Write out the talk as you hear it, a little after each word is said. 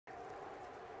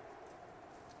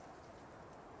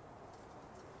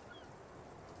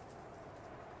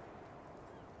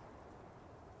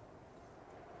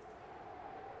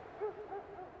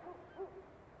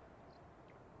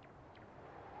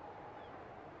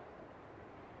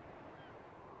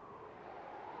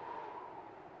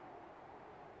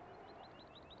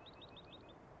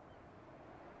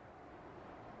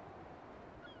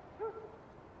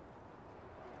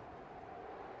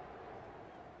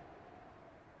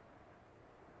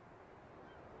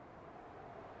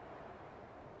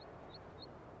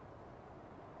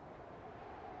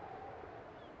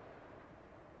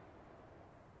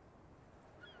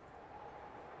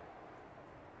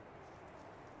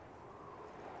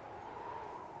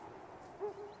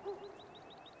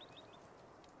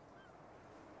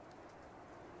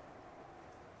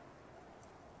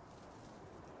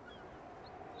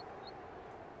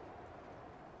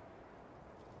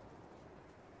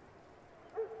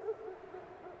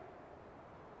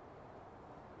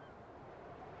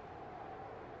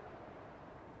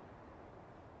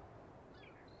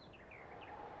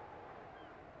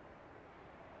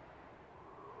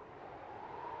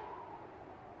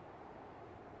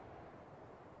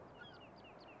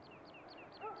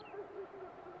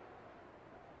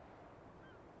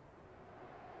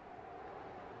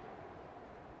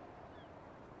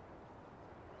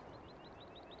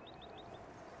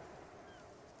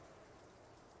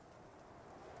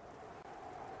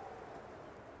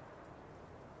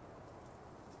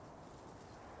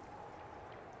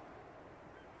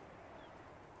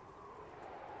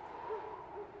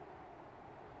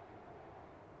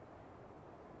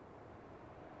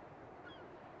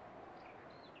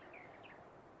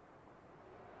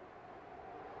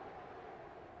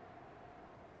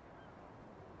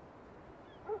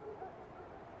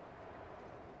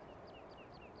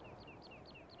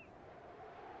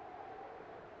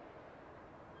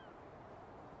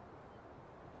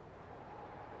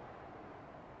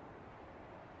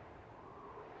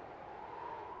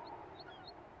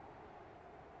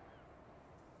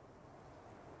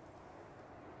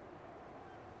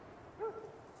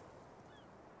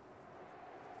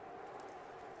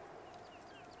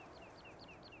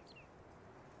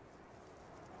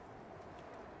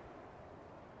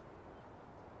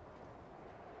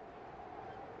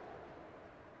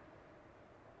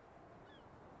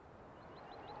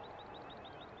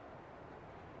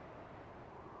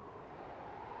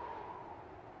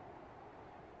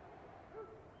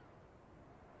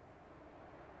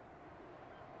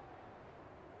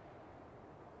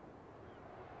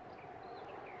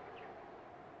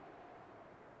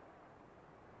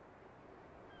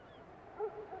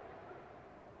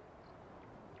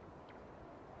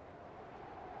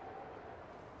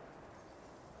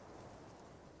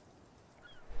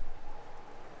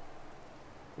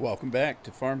Welcome back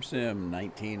to Farm Sim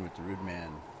 19 with the Rude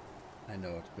Man. I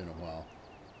know it's been a while.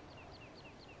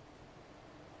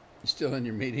 You still in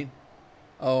your meeting?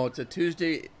 Oh, it's a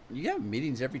Tuesday. You have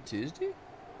meetings every Tuesday?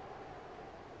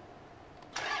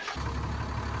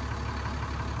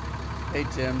 Hey,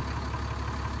 Tim.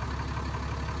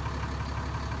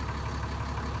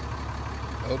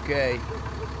 Okay.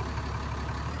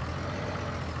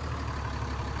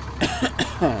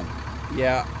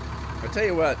 Yeah. I'll tell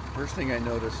you what, first thing I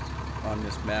noticed on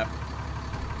this map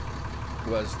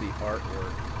was the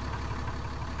artwork.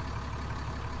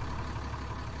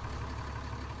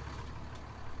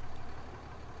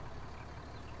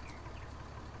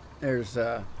 There's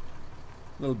a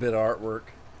little bit of artwork.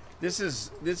 This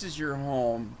is your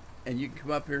home, and you can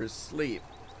come up here to sleep.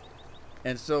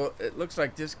 And so it looks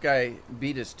like this guy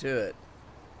beat us to it.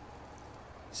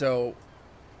 So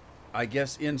I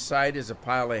guess inside is a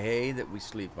pile of hay that we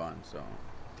sleep on, so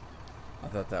I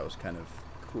thought that was kind of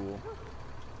cool.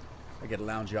 I get to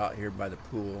lounge out here by the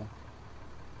pool.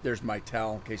 There's my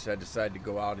towel in case I decide to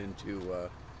go out into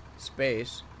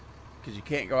space, because you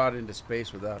can't go out into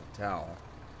space without a towel.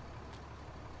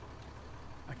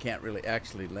 I can't really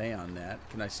actually lay on that.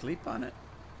 Can I sleep on it?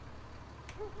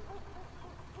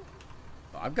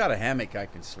 I've got a hammock I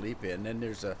can sleep in. Then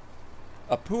there's a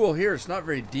pool here. It's not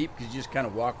very deep because you just kind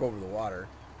of walk over the water.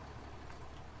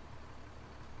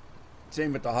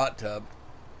 Same with the hot tub.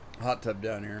 Hot tub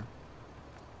down here.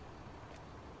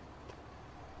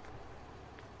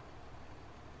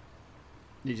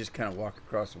 You just kind of walk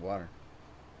across the water.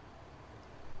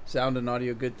 Sound and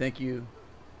audio good, thank you.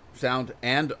 Sound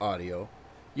and audio.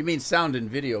 You mean sound and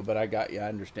video, but I got you. I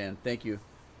understand. Thank you.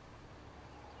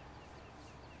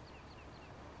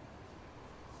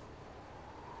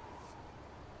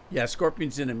 Yeah,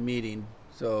 Scorpion's in a meeting,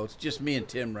 so it's just me and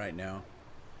Tim right now.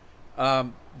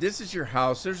 This is your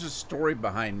house. There's a story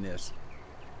behind this.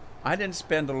 I didn't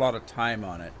spend a lot of time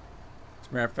on it. As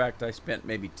a matter of fact, I spent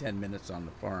maybe 10 minutes on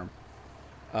the farm.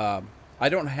 I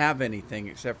don't have anything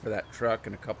except for that truck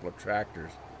and a couple of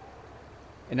tractors.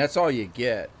 And that's all you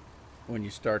get when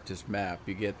you start this map.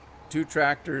 You get 2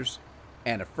 tractors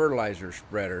and a fertilizer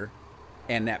spreader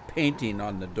and that painting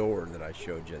on the door that I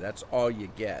showed you. That's all you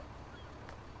get.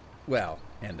 Well,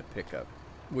 and the pickup,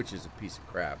 which is a piece of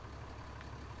crap.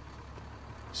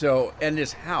 So, and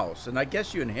this house, and I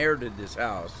guess you inherited this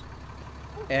house,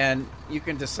 and you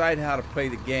can decide how to play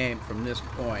the game from this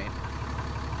point.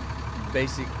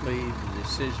 Basically, the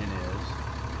decision is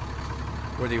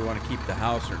whether you want to keep the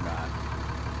house or not.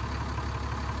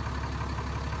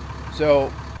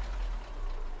 So,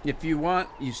 If you want,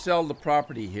 you sell the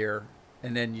property here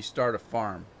and then you start a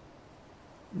farm.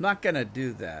 I'm not going to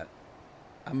do that.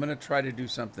 I'm going to try to do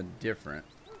something different.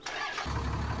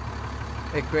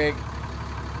 Hey, Craig.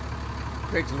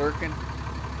 Craig's lurking.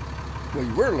 Well,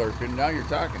 you were lurking. Now you're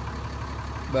talking.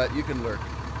 But you can lurk.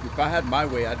 If I had my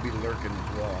way, I'd be lurking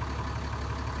as well.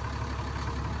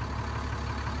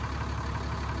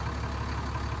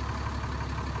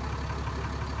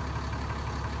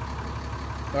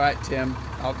 All right, Tim.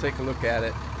 I'll take a look at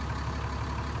it.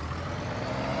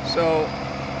 So,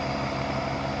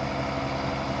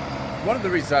 one of the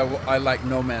reasons I like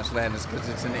No Man's Land is because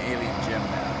it's an Alien Jim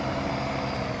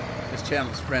map. This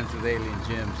channel is friends with Alien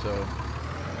Jim, so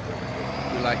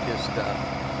we like his stuff.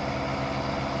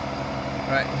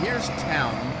 All right, here's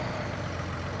town.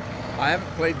 I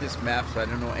haven't played this map, so I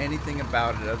don't know anything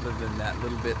about it other than that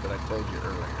little bit that I told you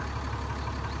earlier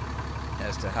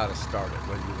as to how to start it,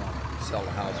 whether you want to sell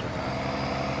the house or not.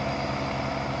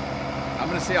 I'm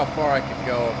going to see how far I can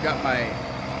go. I've got my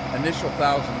initial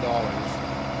 $1,000,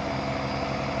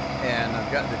 and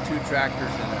I've got the 2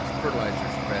 tractors and a fertilizer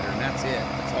spreader, and that's it.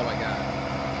 That's all I got.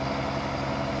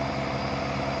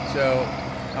 So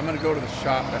I'm going to go to the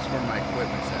shop. That's where my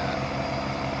equipment's at.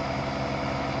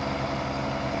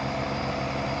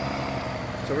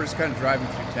 So we're just kind of driving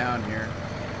through town here.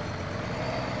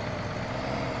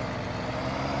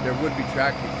 There would be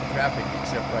traffic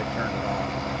except for I turned it off.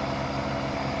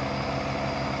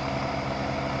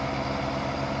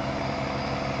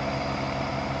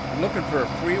 I'm looking for a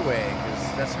freeway because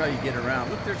that's how you get around.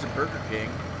 Look, there's a Burger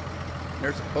King.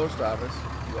 There's a post office.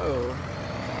 Whoa.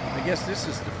 I guess this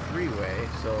is the freeway,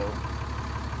 so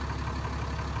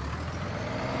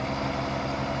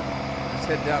let's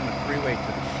head down the freeway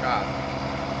to the shop.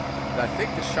 I think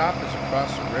the shop is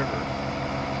across the river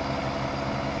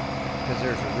because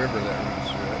there's a river that runs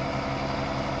through it.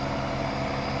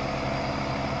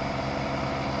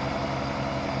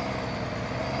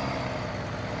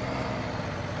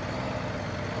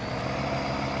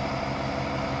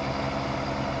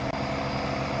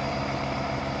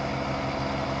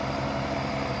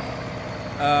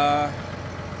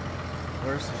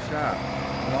 Where's the shop?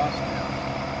 I'm lost now.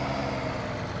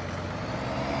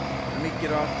 Let me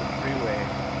get off the freeway.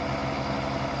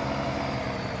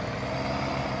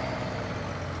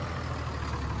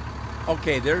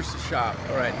 Okay, there's the shop.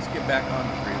 All right, let's get back on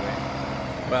the freeway.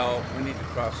 Well, we need to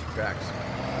cross the tracks.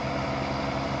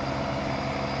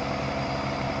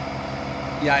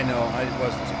 Yeah, I know. I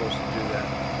wasn't supposed to do that.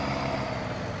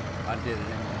 I did it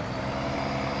anyway.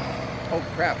 Oh,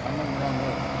 crap. I'm on the wrong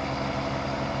road.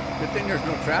 Good thing there's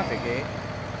no traffic, eh?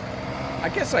 I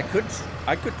guess I could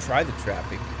try the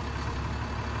traffic.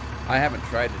 I haven't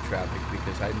tried the traffic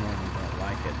because I normally don't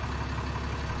like it.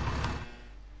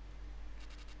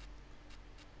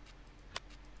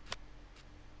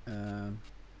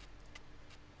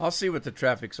 I'll see what the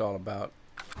traffic's all about.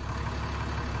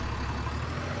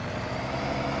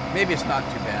 Maybe it's not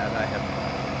too bad. I have no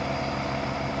idea.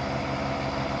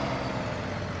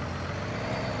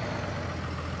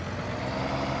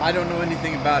 I don't know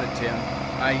anything about it, Tim.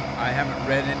 I haven't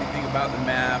read anything about the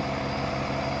map.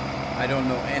 I don't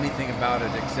know anything about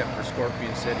it except for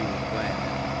Scorpion said he was playing it.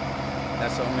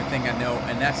 That's the only thing I know,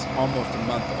 and that's almost a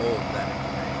month old, that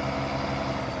information.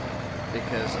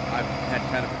 Because I've had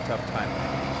kind of a tough time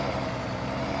lately, so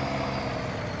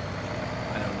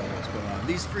I don't know what's going on.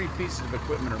 These 3 pieces of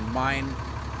equipment are mine.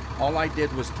 All I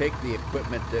did was take the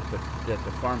equipment that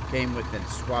the farm came with and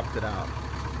swapped it out.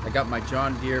 I got my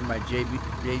John Deere, my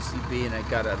JCB, and I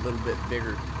got a little bit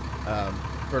bigger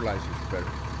fertilizer spreader.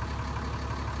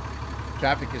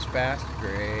 Traffic is fast?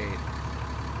 Great.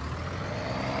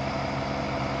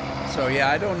 So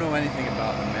yeah, I don't know anything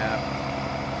about the map.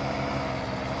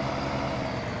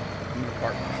 I'm going to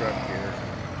park the truck here.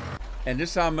 And this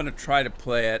is how I'm going to try to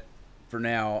play it for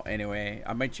now anyway.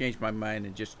 I might change my mind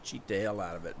and just cheat the hell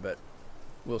out of it, but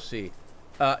we'll see.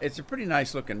 It's a pretty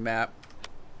nice looking map.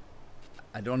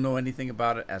 I don't know anything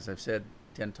about it, as I've said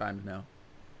 10 times now.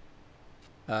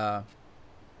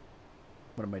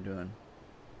 What am I doing?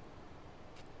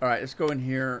 All right, let's go in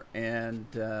here and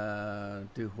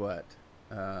do what?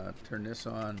 Turn this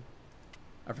on.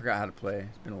 I forgot how to play.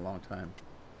 It's been a long time.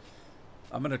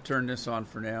 I'm going to turn this on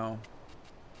for now.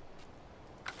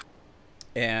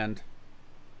 And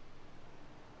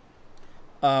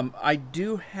I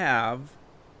do have,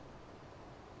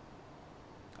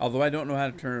 although I don't know how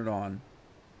to turn it on,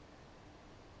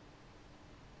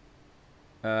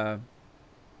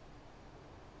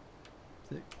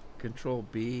 Control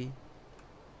B.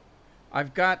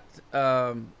 I've got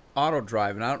auto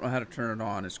drive, and I don't know how to turn it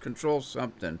on. It's Control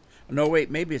something. No, wait,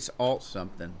 maybe it's Alt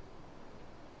something.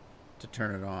 to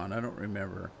turn it on. I don't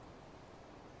remember.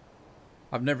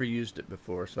 I've never used it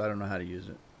before, so I don't know how to use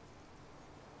it.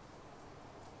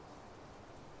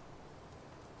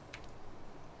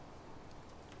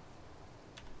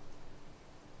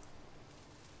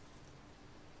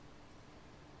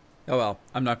 Oh well,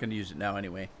 I'm not going to use it now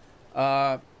anyway.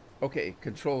 Okay,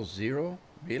 control 0.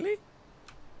 Really?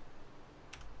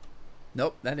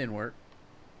 Nope, that didn't work.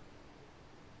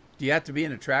 Do you have to be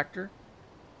in a tractor?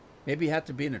 Maybe you have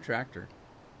to be in a tractor.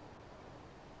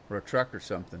 Or a truck or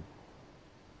something.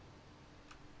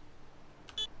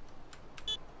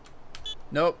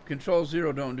 Nope, control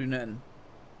 0 don't do nothing.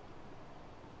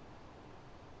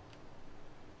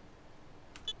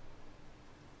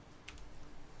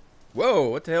 Whoa,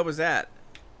 what the hell was that?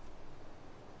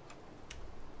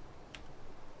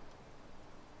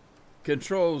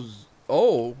 Controls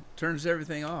O turns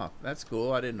everything off. That's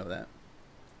cool. I didn't know that.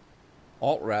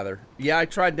 Alt, rather. Yeah, I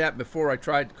tried that before I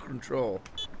tried control.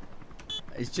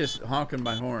 It's just honking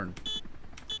my horn.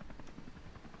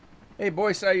 Hey,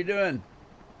 boys, how you doing?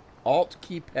 Alt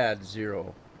keypad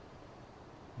 0.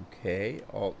 Okay,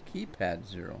 Alt keypad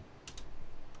 0.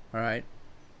 All right,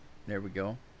 there we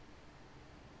go.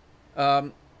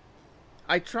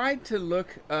 I tried to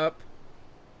look up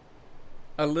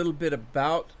a little bit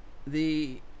about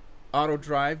the auto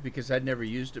drive because I'd never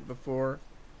used it before,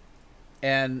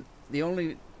 and the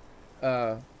only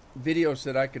videos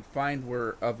that I could find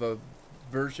were of a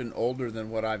version older than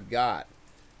what I've got,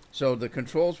 so the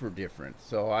controls were different.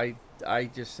 So I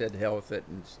just said hell with it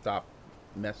and stopped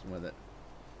messing with it.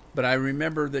 But I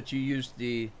remember that you used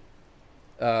the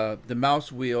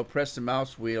mouse wheel, press the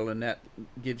mouse wheel, and that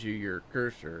gives you your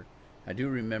cursor. I do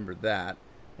remember that,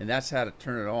 and that's how to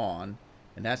turn it on,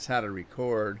 and that's how to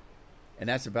record, and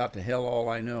that's about the hell all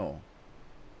I know.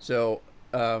 So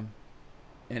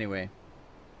anyway,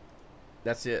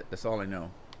 that's it. That's all I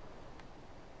know.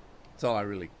 That's all I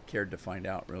really cared to find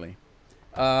out, really.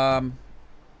 Let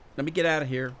me get out of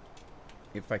here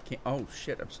if I can. Oh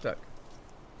shit, I'm stuck.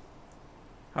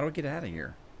 How do I get out of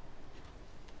here?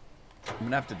 I'm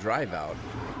gonna have to drive out.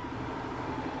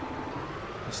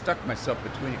 I stuck myself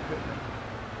between equipment.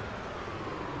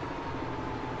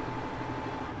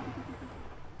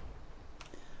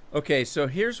 Okay, so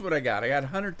here's what I got. I got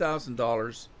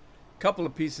 $100,000, a couple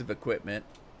of pieces of equipment.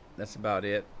 That's about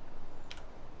it.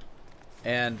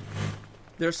 And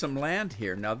there's some land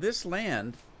here. Now this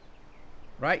land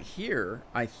right here,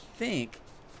 I think,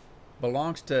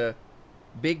 belongs to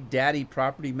Big Daddy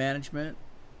Property Management.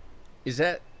 Is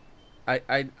that...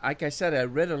 like I said, I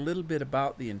read a little bit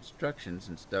about the instructions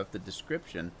and stuff, the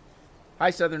description.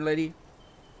 Hi, Southern Lady.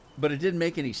 But it didn't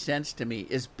make any sense to me.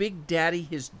 Is Big Daddy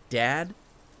his dad?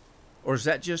 Or is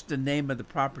that just the name of the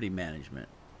property management?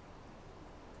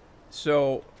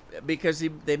 So, because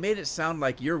they made it sound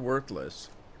like you're worthless.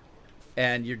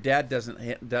 And your dad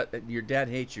your dad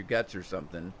hates your guts or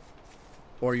something.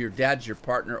 Or your dad's your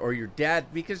partner. Or your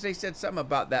dad, because they said something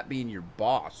about that being your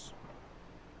boss.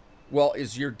 Well,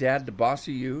 is your dad the boss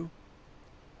of you?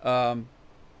 I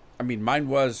mean, mine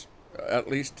was at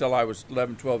least till I was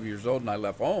 11, 12 years old and I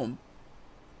left home.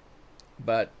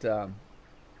 But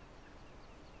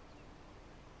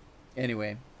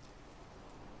anyway,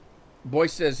 boy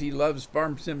says he loves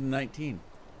Farm Sim 19.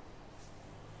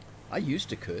 I used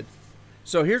to could.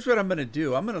 So here's what I'm going to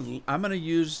do. I'm going to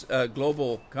use a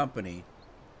global company,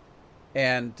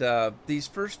 and these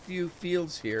first few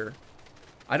fields here.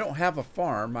 I don't have a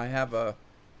farm. I have a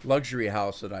luxury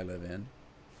house that I live in.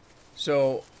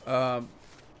 So I'm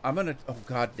going to... Oh,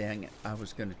 God dang it. I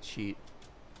was going to cheat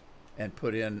and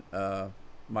put in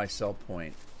my sell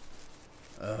point.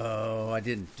 Oh, I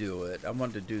didn't do it. I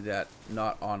wanted to do that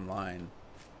not online.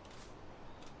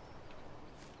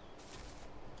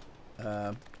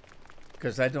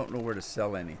 Because I don't know where to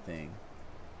sell anything.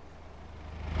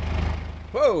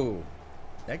 Whoa!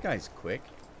 That guy's quick.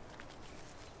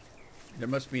 There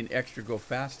must be an extra go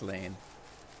fast lane.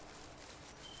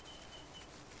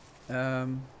 I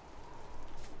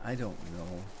don't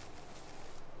know.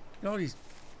 You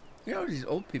know these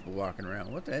old people walking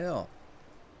around. What the hell?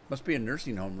 Must be a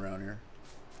nursing home around here.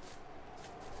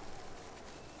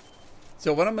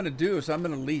 So what I'm going to do is I'm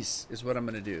going to lease is what I'm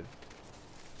going to do.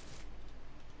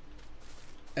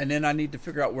 And then I need to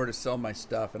figure out where to sell my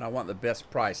stuff, and I want the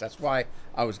best price. That's why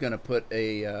I was going to put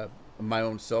a my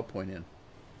own sell point in.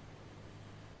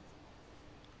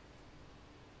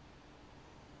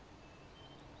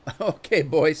 Okay,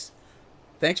 boys.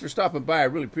 Thanks for stopping by. I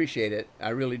really appreciate it. I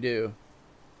really do.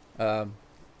 Have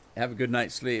a good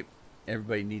night's sleep.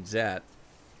 Everybody needs that.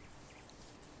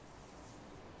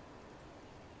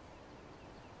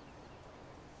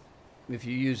 If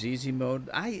you use easy mode,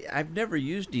 I've never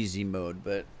used easy mode,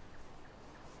 but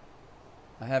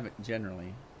I haven't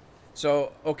generally.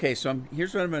 So okay, so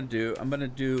here's what I'm gonna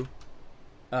do.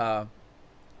 Uh,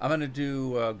 I'm gonna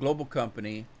do global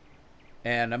company,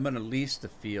 and I'm gonna lease the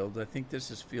field. I think this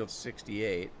is field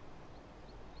 68.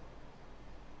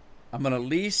 I'm gonna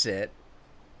lease it.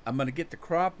 I'm gonna get the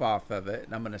crop off of it,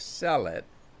 and I'm gonna sell it.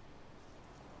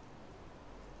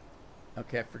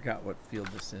 Okay, I forgot what field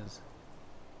this is.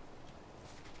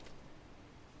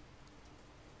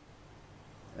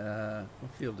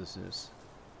 What field is this?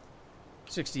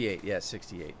 68. Yeah,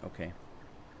 68. Okay.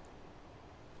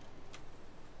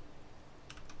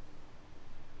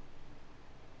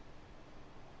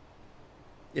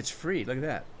 It's free. Look at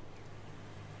that.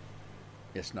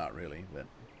 It's not really, but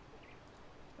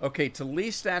okay. To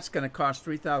lease, that's going to cost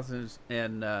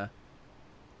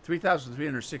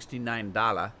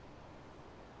 $3,369.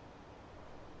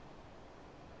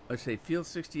 Let's say field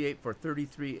 68 for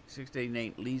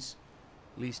 33,688 lease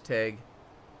tag.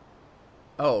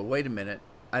 Oh, wait a minute.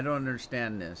 I don't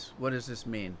understand this. What does this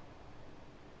mean?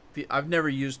 I've never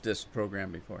used this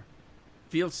program before.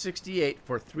 Field 68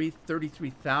 for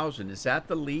 33,000. Is that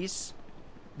the lease?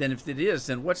 Then if it is,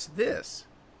 then what's this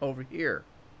over here?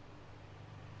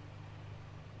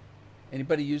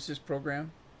 Anybody use this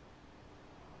program?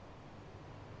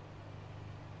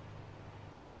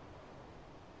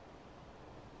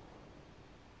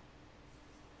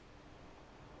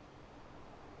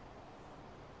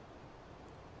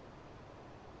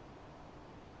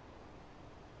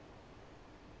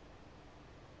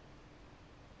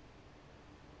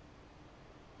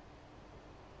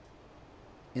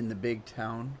 In the big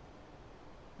town?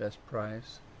 Best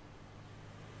price?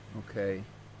 Okay.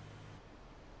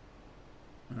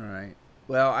 All right.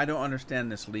 Well, I don't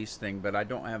understand this lease thing, but I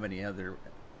don't have any other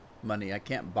money. I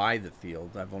can't buy the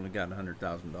field. I've only got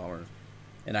 $100,000,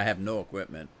 and I have no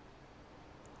equipment.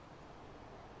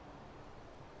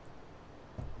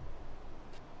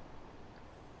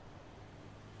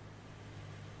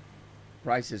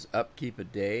 Price is upkeep a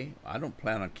day. I don't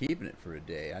plan on keeping it for a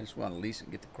day. I just want to lease it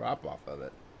and get the crop off of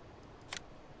it.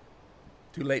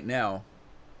 Too late now.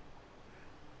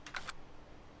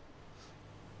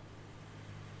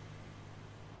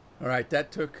 All right,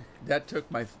 that took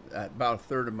my about a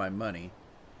third of my money,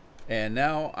 and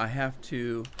now I have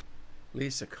to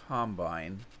lease a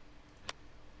combine,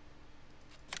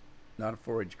 not a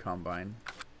forage combine,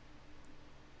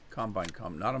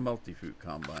 not a multi-fruit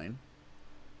combine.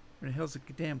 Where the hell's the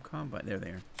damn combine? There they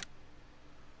are.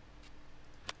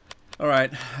 All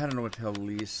right, I don't know what the hell to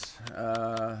lease.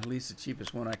 Lease the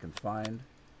cheapest one I can find.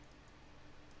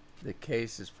 The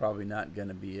case is probably not going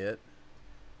to be it.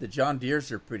 The John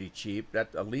Deeres are pretty cheap.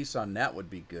 A lease on that would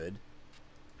be good.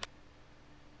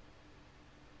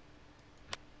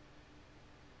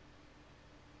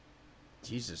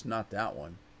 Jesus, not that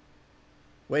one.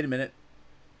 Wait a minute.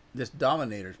 This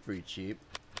Dominator's pretty cheap.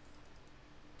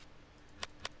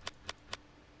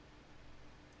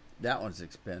 That one's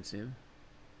expensive.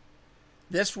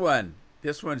 This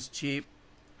one's cheap.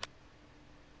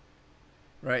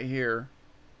 Right here.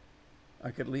 I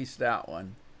could lease that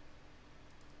one.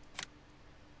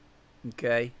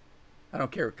 Okay. I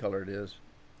don't care what color it is.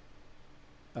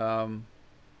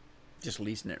 Just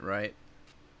leasing it, right?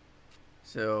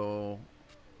 So,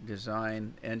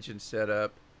 design, engine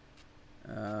setup.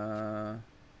 How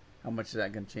much is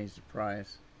that going to change the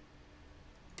price?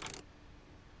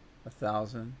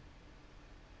 1,000.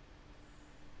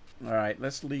 All right,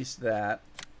 let's lease that.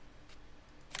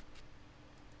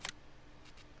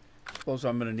 Suppose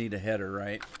I'm going to need a header,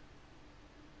 right?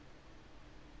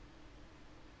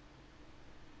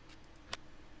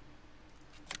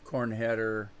 Corn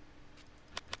header.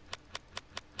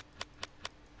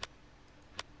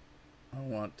 I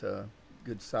want a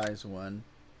good size one.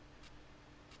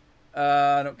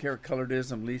 I don't care what color it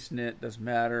is. I'm leasing it. Doesn't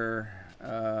matter.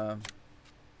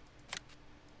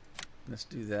 Let's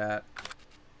do that.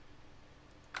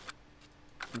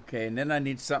 Okay, and then I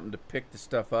need something to pick the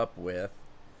stuff up with.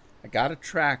 I got a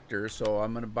tractor, so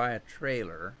I'm going to buy a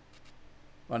trailer.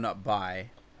 Well, not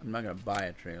buy. I'm not going to buy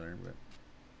a trailer, but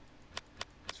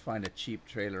let's find a cheap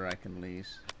trailer I can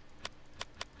lease.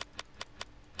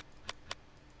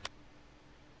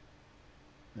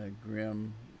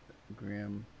 Grim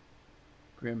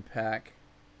Pack.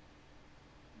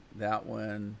 That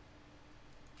one.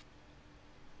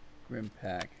 Grim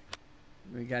Pack.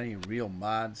 We got any real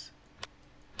mods?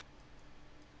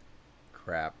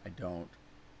 Crap, I don't.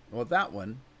 Well, that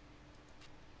one.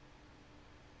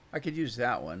 I could use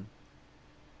that one.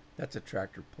 That's a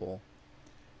tractor pull.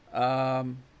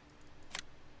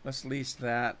 Let's lease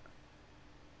that.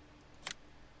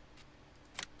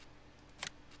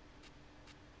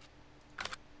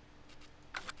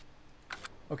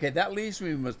 Okay, that leaves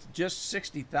me with just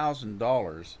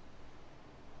 $60,000.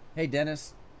 Hey,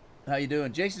 Dennis, how you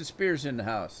doing? Jason Spears in the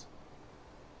house.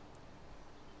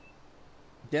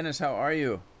 Dennis, how are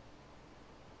you?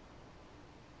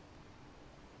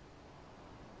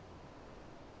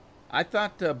 I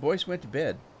thought Boyce went to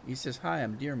bed. He says, "Hi,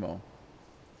 I'm Dearmo."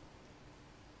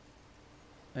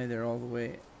 Hey there, all the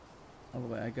way.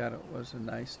 I got it. Was a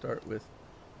nice start with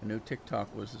a new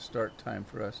TikTok was the start time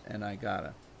for us, and I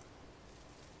gotta.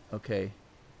 Okay,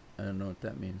 I don't know what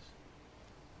that means.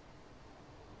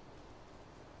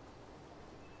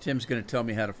 Tim's gonna tell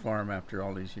me how to farm after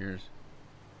all these years.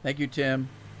 Thank you, Tim.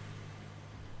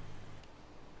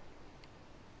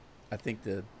 I think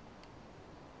the.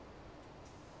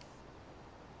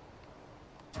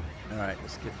 All right,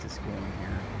 let's get this going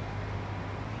here.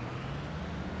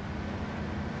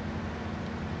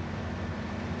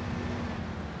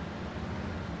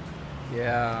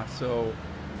 Yeah, so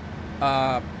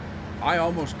I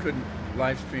almost couldn't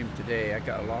live stream today. I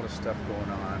got a lot of stuff going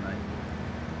on.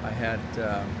 I had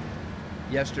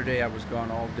yesterday I was gone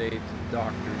all day to the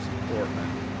doctors in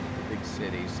Portland, the big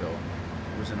city, so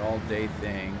it was an all-day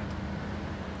thing.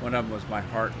 One of them was my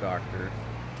heart doctor,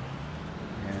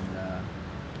 and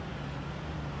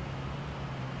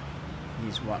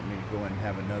he's wanting me to go in and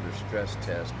have another stress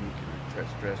test, nuclear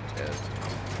stress test.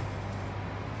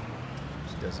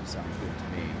 Doesn't sound good to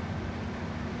me.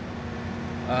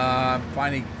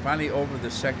 Finally over the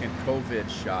second COVID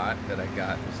shot that I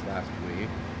got this last week.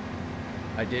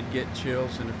 I did get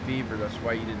chills and a fever. That's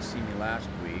why you didn't see me last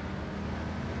week.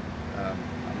 I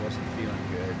wasn't feeling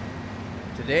good.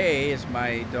 Today is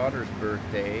my daughter's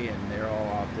birthday, and they're all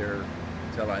out there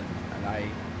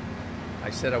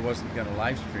I said I wasn't going to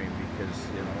live stream because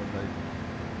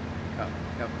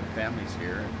the family's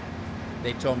here.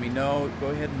 They told me, no, go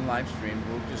ahead and live stream.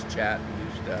 We'll just chat and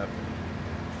do stuff.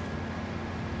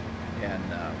 And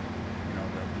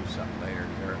they'll do something later.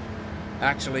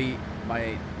 Actually,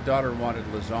 my daughter wanted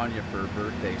lasagna for her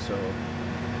birthday, so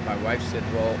my wife said,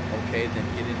 well, okay, then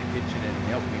get in the kitchen and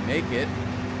help me make it,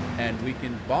 and we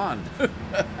can bond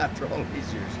after all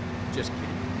these years. Just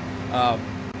kidding.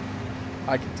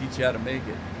 I can teach you how to make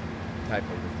it, type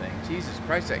of a thing. Jesus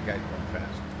Christ, that guy's going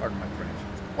fast. Pardon my French.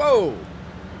 Whoa!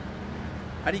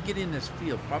 How do you get in this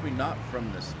field? Probably not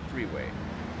from this freeway.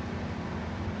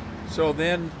 So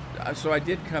I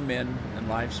did come in and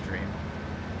live stream.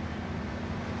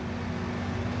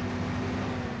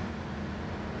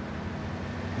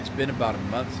 It's been about a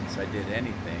month since I did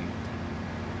anything.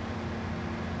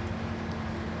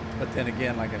 But then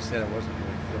again, like I said, I wasn't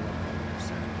really feeling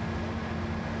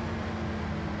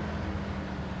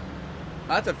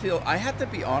 100%. I have to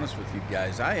be honest with you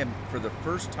guys. I am, for the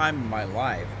first time in my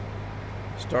life,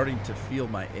 starting to feel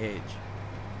my age,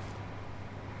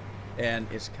 and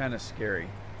it's kind of scary.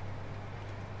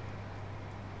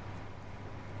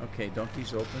 Okay, don't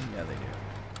these open? Yeah, they do.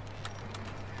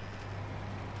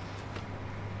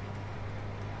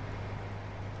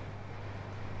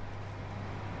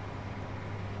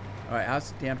 All right,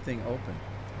 how's the damn thing open?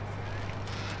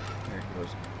 There it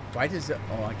goes. Why does it?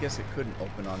 Oh, I guess it couldn't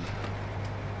open on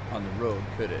the road,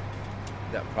 could it?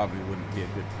 That probably wouldn't be a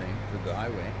good thing for the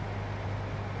highway.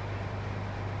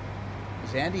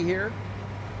 Is Andy here?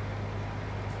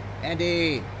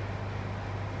 Andy!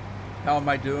 How am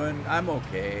I doing? I'm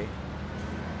okay.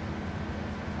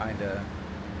 Kinda.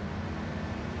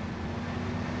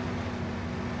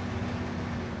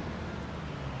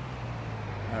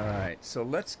 Alright, so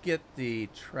let's get the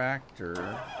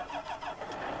tractor.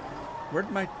 Where'd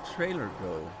my trailer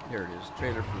go? There it is.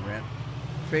 Trailer for rent.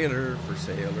 Trailer for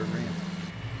sale or rent.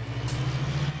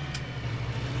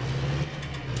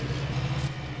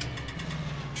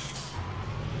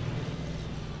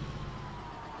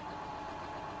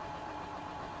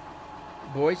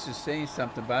 Boyce is saying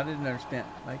something, but I didn't understand.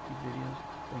 Like your videos.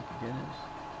 Thank you, Dennis.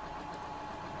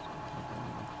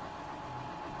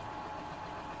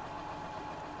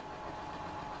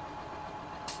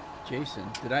 Jason.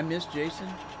 Did I miss Jason?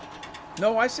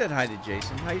 No, I said hi to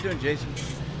Jason. How you doing, Jason?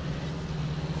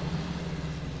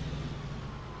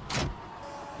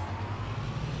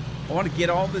 I want to get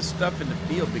all this stuff in the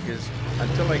field because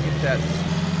until I get that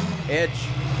edge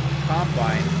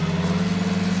combine,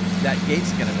 that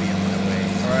gate's going to be in my way.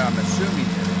 Or I'm assuming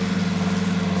that.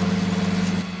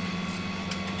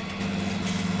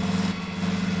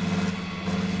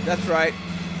 That's right.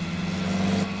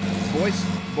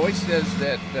 Boyce says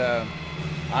that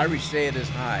Irish say it is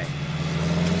high.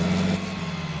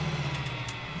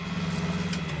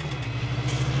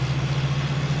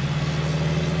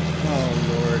 Oh,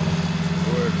 Lord.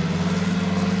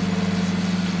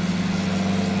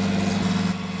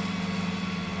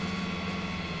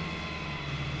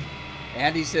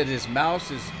 Andy said his mouse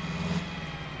is...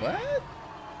 What?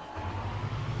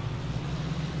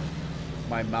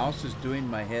 My mouse is doing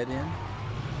my head in?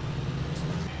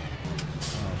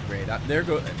 Oh, great. There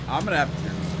go... I'm going to have to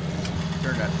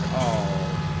turn that...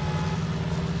 Oh.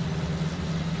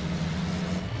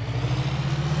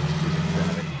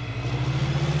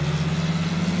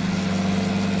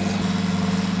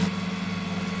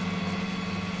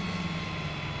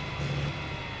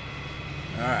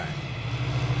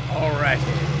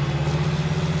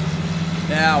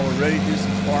 Now we're ready to do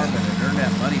some farming and earn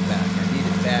that money back. I need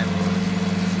it badly.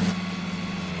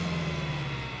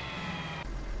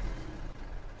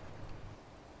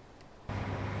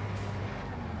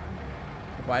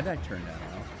 Why did I turn that off?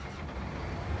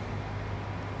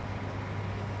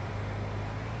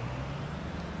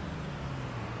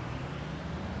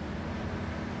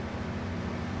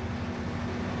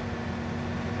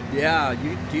 Yeah,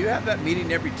 do you have that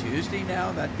meeting every Tuesday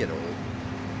now? That'd get old.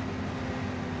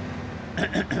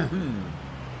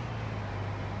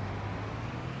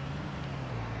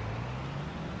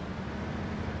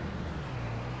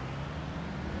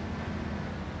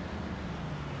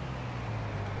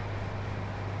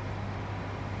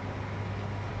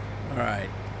 All right.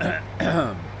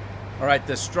 All right,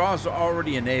 the straw's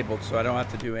already enabled, so I don't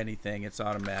have to do anything. It's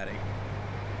automatic.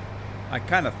 I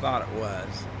kind of thought it was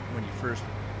when you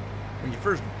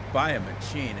first buy a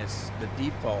machine. It's the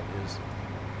default is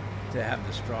to have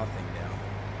the straw thing down.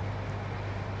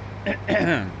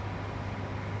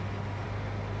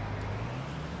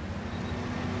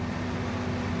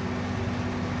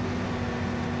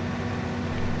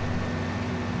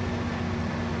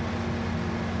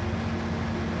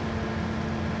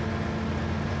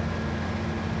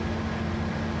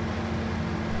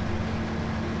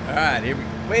 All right, here we go.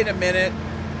 Wait a minute.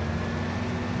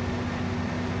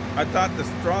 I thought the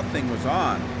straw thing was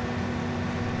on.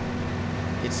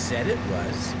 It said it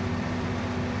was.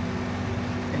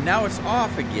 And now it's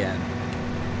off again.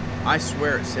 I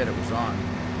swear it said it was on.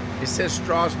 It says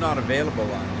straw's not available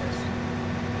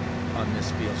on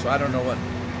this field. So I don't know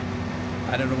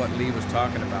what Lee was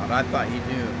talking about. I thought he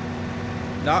knew.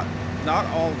 Not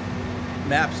all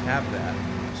maps have that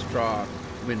straw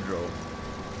windrow.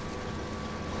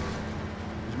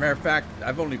 As a matter of fact,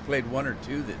 I've only played one or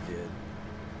two that did.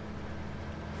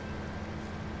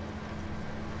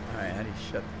 Alright, how do you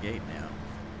shut the gate now?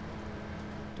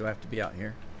 Do I have to be out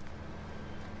here?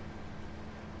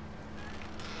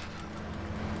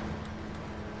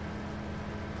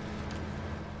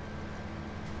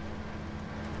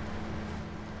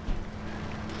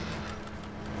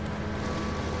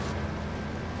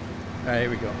 Alright, here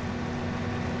we go.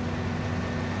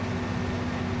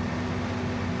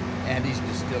 Andy's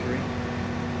Distillery.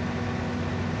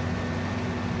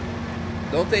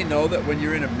 Don't they know that when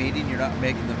you're in a meeting, you're not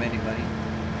making them any money?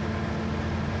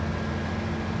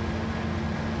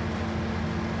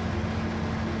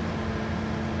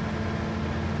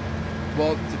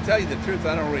 Well, to tell you the truth,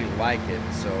 I don't really like it,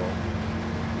 so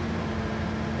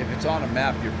if it's on a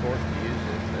map, you're forced to use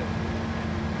it. But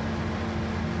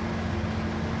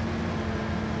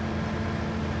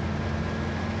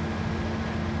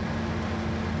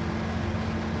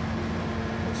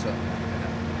or something like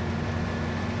that.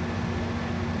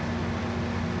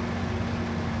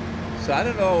 So I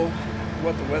don't know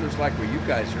what the weather's like where you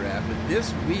guys are at, but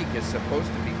this week is supposed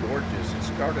to be gorgeous. It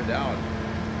started out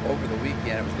over the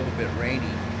weekend. It was a little bit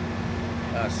rainy.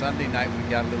 Sunday night we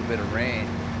got a little bit of rain.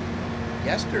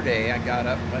 Yesterday I got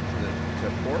up and went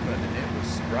to Portland and it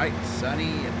was bright and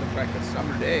sunny. It looked like a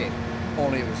summer day,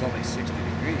 only it was only 60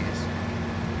 degrees.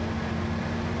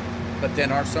 But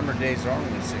then our summer days are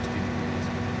only 60 degrees.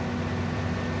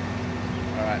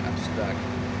 All right, I'm stuck.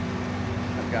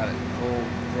 I've got it full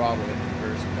throttle in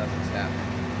reverse and nothing's happening.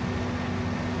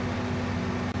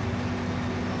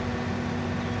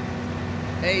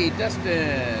 Hey,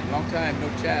 Dustin, long time, no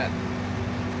chat.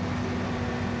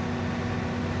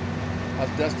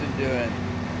 How's Dustin doing?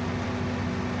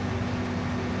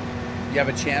 You have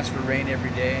a chance for rain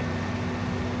every day?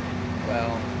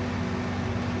 Well,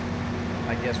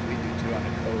 I guess we do too on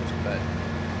the coast, but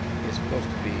it's supposed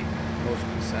to be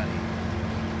mostly sunny.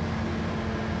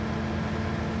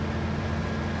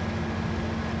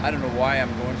 I don't know why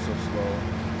I'm going so slow.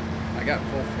 I got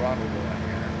full throttle going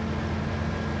here.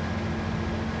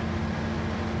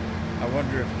 I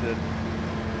wonder if the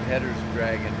header's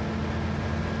dragging.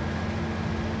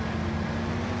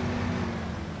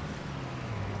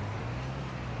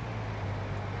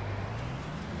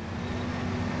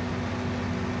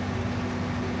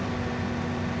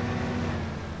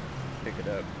 Pick it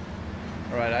up.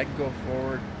 All right, I can go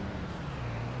forward.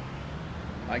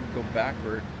 I can go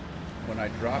backward. when I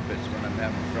drop it, it's when I'm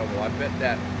having trouble. I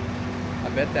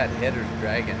bet that header's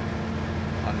dragging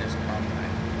on this combine.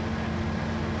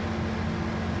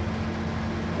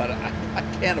 But I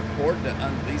can't afford to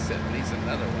unlease it and lease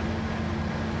another one.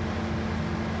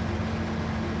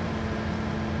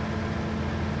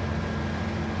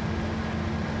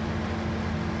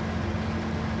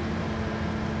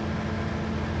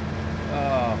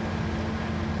 Oh.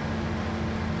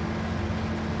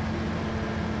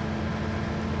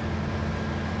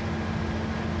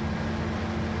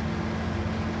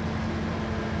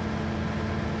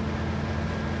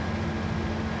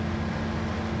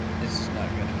 This is not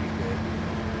going to be good.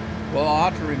 Well, I'll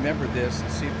have to remember this and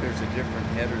see if there's a different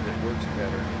header that works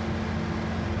better.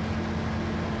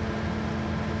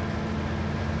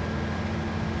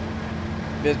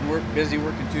 Busy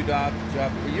working two jobs.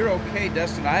 Well, you're okay,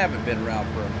 Dustin. I haven't been around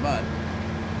for a month.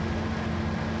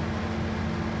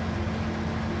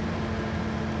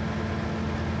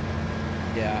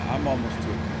 Yeah, I'm almost to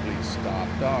a complete stop.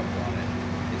 Doggone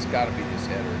it. It's got to be this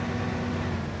header.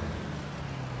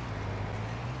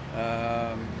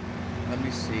 Let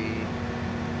me see.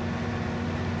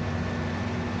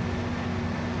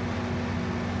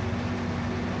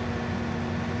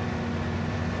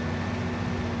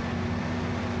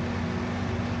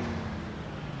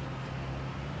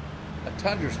 A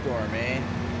thunderstorm, eh?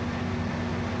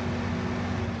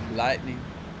 Lightning,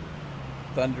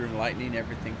 thunder and lightning,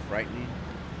 everything frightening.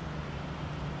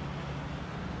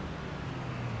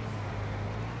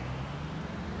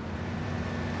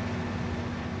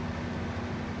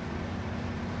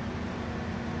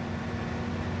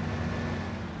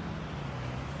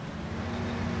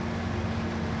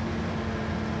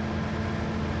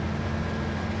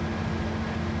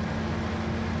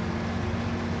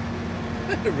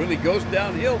 It really goes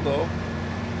downhill, though.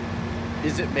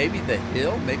 Is it maybe the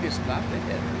hill? Maybe it's not the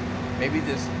header. Maybe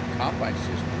this combine's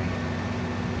just weak.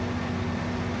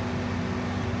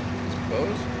 I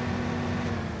suppose.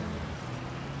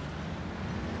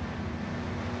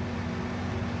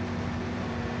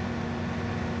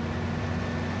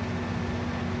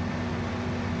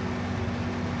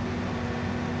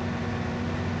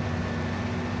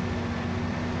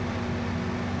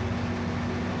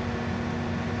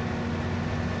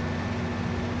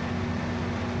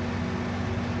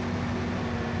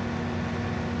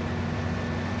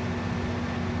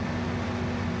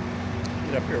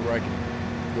 Up here where I can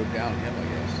go downhill, I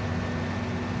guess.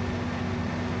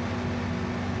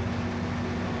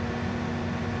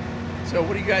 So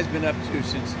what have you guys been up to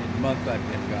since the month I've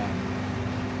been gone?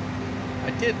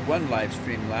 I did one live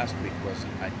stream last week,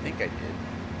 wasn't I? I think I did.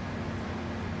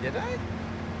 Did I?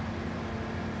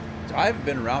 So I haven't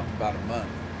been around for about a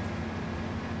month.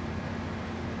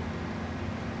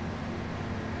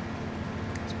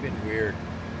 It's been weird,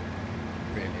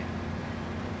 really.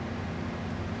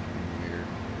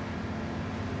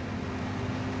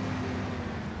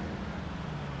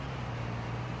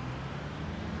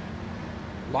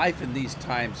 Life in these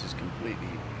times is completely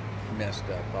messed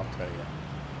up, I'll tell you.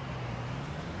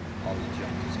 All the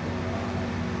junk is going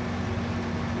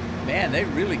on. Man, they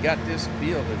really got this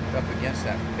field up against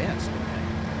that fence, don't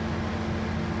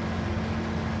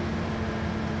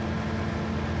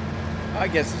they? I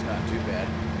guess it's not too bad.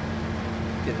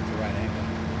 Get at the right angle.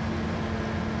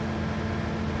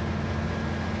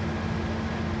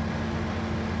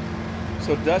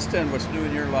 So Dustin, what's new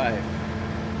in your life?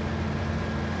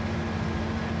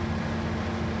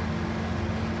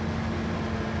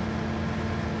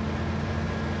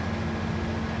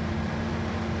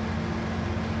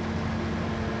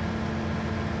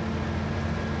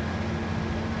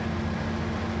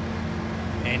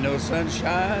 Ain't no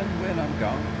sunshine when I'm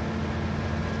gone.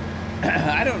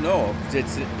 I don't know.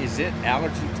 Is it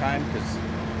allergy time? Because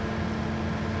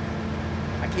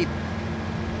I keep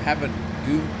having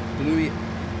gluey,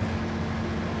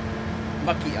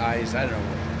 mucky eyes. I don't know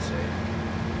what you'd say.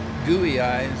 Gooey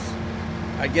eyes.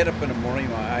 I get up in the morning,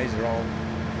 my eyes are all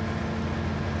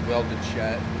welded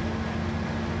shut.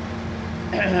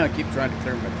 I keep trying to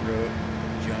clear my throat.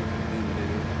 Junk,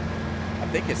 doo-doo. I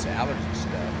think it's allergy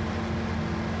stuff.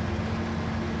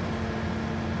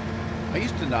 I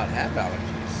used to not have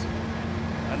allergies.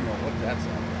 I don't know what that's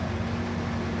all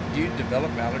about. Do you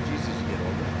develop allergies as you get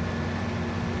older?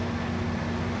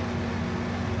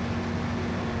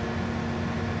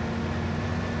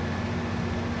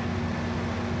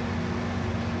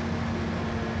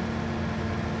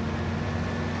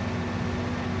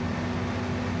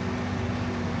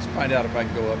 Let's find out if I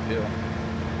can go uphill.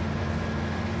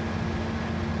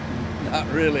 Not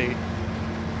really.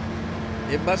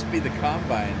 It must be the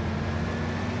combine.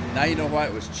 Now you know why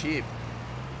it was cheap.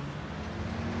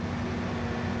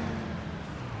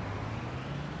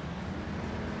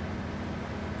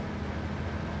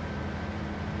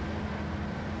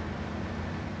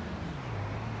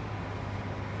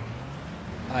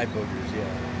 Eye boogers,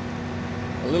 yeah.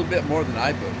 A little bit more than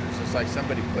eye boogers. It's like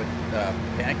somebody put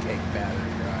pancake batter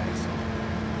in your eyes.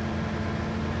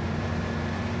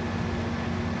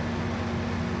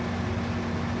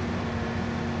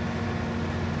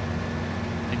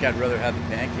 I think I'd rather have the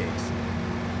pancakes.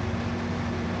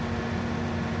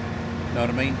 Know what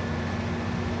I mean?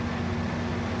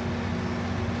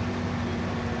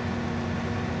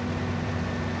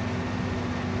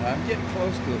 I'm getting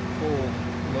close to a full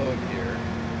load here.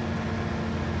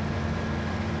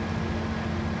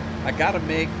 I gotta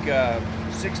make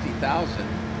 60,000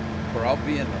 or I'll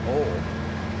be in the hole,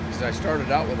 because I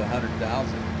started out with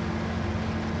 100,000.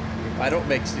 If I don't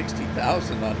make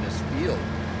 60,000 on this field,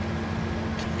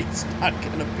 it's not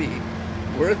gonna be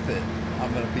worth it.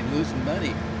 I'm gonna be losing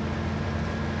money.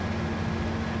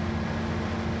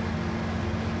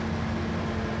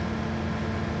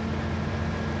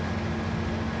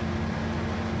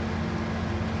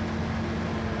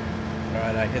 All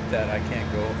right, I hit that I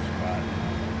can't go spot now.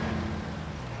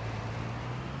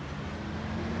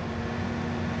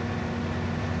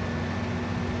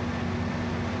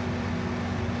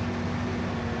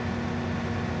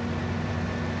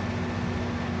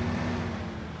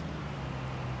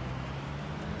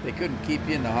 They couldn't keep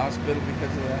you in the hospital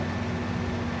because of that?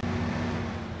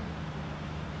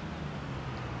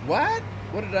 What?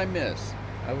 What did I miss?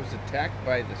 I was attacked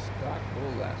by the stock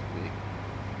bull last week.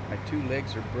 My 2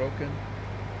 legs are broken.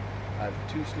 I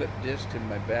have 2 slip discs in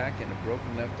my back and a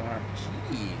broken left arm.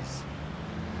 Jeez.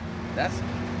 That's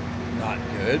not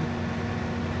good.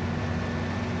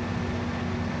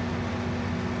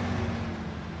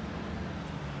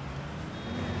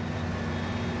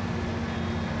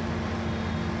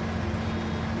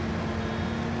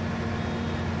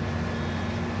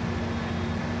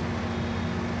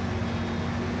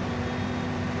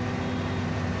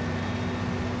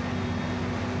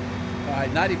 All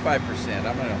right, 95%.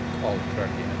 I'm going to call the truck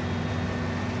in.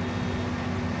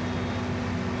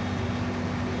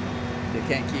 They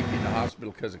can't keep you in the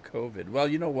hospital because of COVID. Well,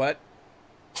 you know what?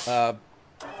 I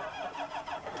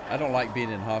don't like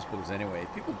being in hospitals anyway.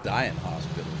 People die in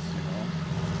hospitals, you know.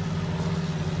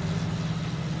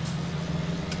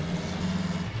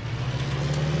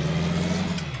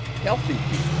 Healthy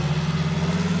people.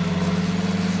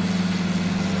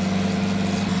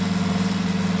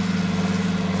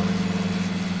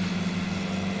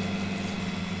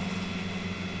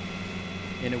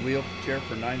 In a wheelchair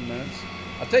for 9 months.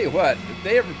 I'll tell you what, if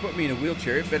they ever put me in a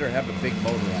wheelchair, it better have a big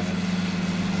motor on it.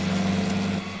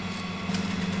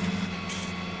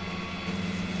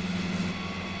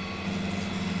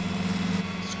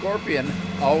 Scorpion,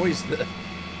 always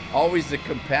the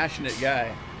compassionate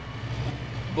guy.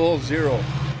 Bull 0,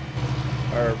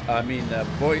 or I mean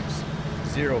Boy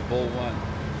 0, Bull 1.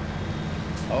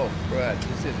 Oh crud,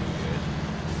 this isn't good.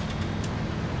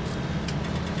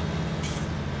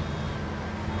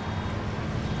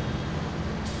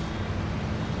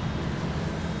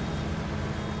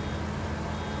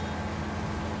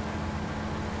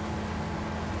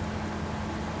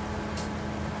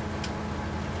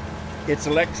 It's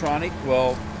electronic.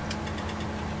 Well,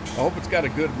 I hope it's got a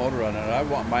good motor on it. I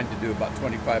want mine to do about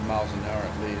 25 miles an hour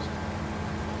at least.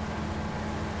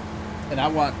 And I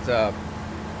want a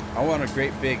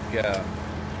great big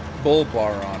bull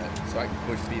bar on it so I can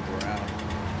push people around.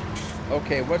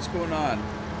 Okay, what's going on?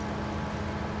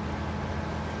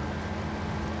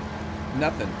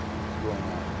 Nothing's going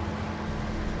on.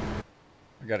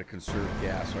 I got to conserve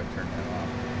gas, so I turn that off.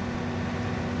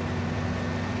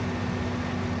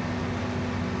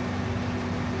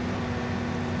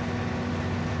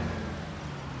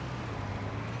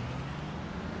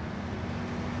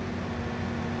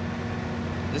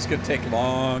 This is going to take a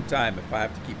long time if I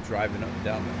have to keep driving up and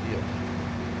down the field.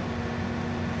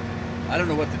 I don't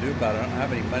know what to do about it. I don't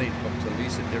have any money to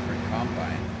lease a different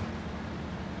combine.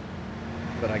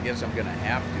 But I guess I'm going to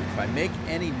have to. If I make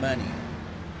any money,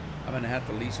 I'm going to have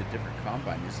to lease a different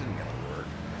combine. This isn't going to work.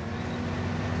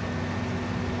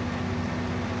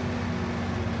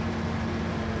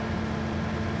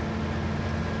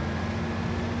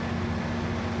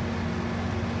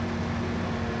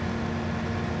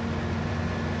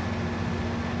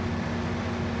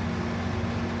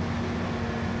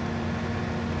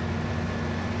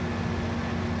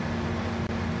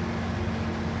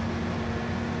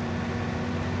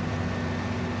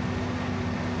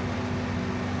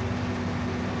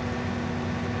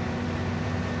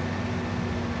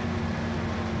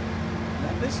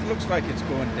 This looks like it's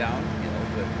going downhill,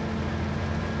 but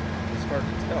it's hard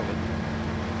to tell, isn't it?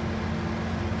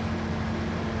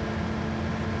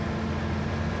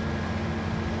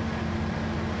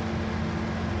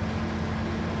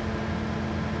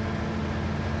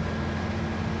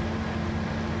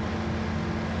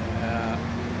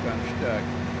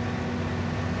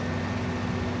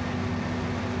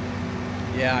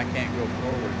 Yeah, I can't go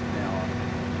forward now.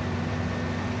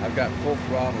 I've got full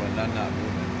throttle and I'm not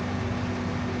moving.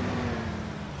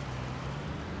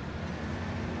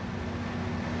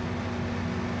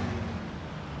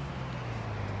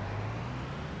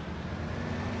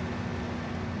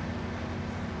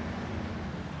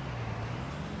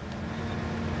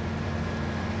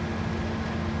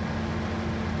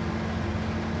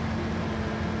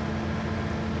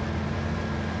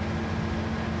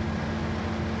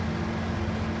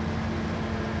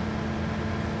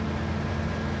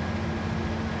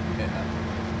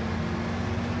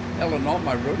 Hell, in all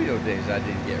my rodeo days, I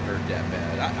didn't get hurt that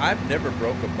bad. I've never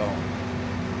broke a bone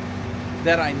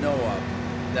that I know of.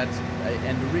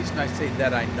 And the reason I say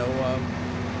that I know of,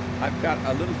 I've got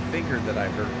a little finger that I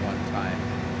hurt one time,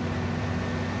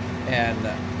 and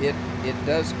it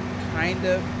does kind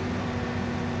of,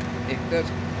 it does,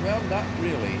 well, not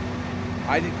really.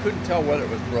 Couldn't tell whether it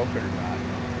was broken or not,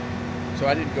 so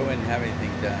I didn't go in and have anything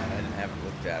done. I didn't have it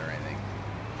looked at or anything.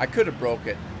 I could have broke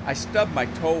it. I stubbed my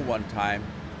toe one time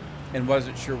and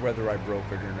wasn't sure whether I broke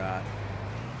it or not.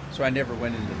 So I never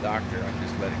went in the doctor. I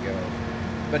just let it go.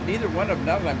 But neither one of them,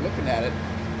 now that I'm looking at it,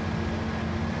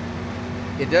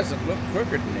 it doesn't look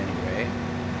crooked in any way.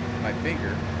 My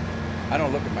finger. I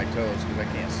don't look at my toes because I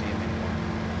can't see them anymore.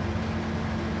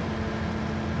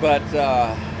 But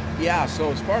yeah, so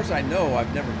as far as I know,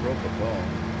 I've never broke a bone.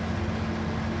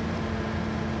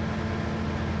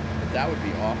 But that would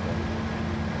be awful.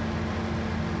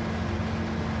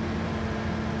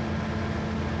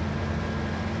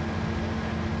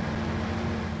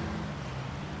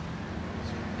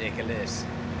 Ridiculous.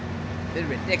 They're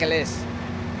ridiculous.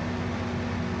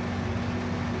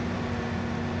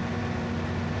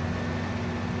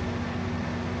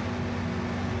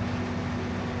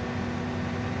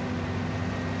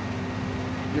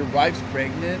 Your wife's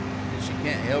pregnant and she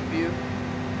can't help you?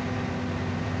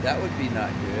 That would be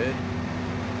not good.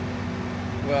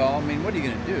 Well, I mean, what are you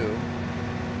going to do?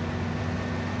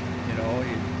 You know,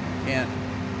 you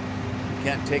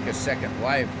can't take a second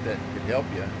wife that could help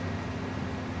you.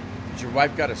 Has your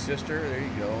wife got a sister? There you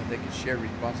go. They can share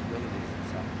responsibilities or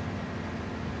something.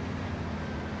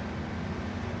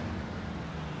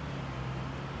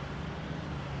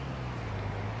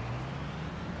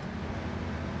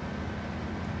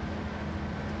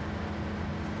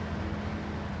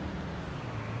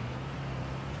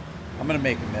 I'm going to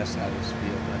make a mess out of this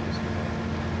field. I'm just going to.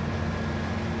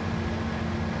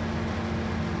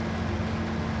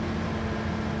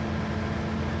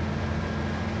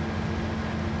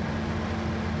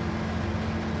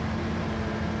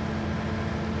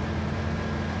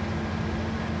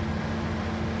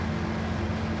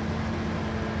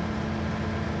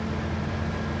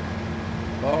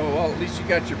 Oh, well, at least you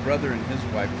got your brother and his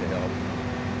wife to help.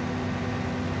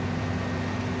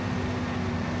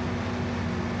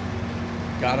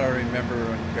 God, I remember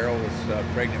when Carol was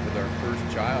pregnant with our first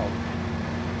child,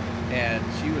 and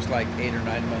she was like 8 or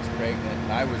 9 months pregnant,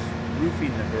 and I was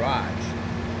roofing the garage.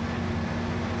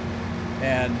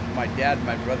 And my dad and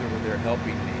my brother were there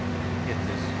helping me get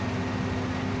this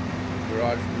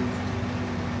garage roofed.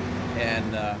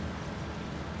 And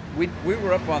we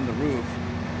were up on the roof,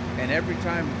 and every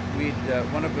time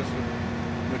one of us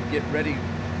would get ready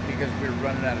because we were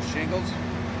running out of shingles,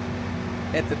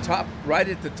 at the top, right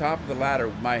at the top of the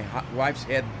ladder, my wife's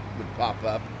head would pop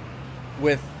up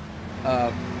with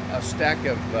a stack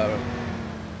of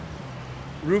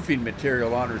roofing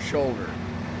material on her shoulder.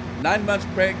 9 months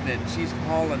pregnant, she's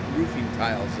hauling roofing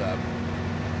tiles up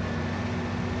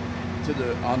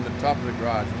on the top of the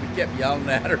garage. We kept yelling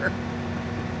at her.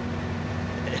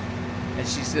 And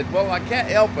she said, well, I can't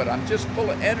help it. I'm just full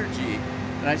of energy.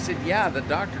 And I said, yeah, the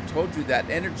doctor told you that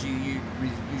energy you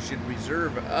should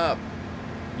reserve up.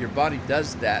 Your body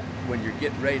does that when you're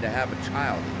getting ready to have a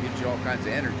child. It gives you all kinds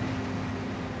of energy.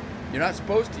 You're not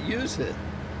supposed to use it.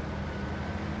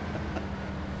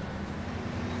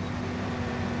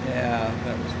 Yeah,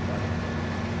 that was funny.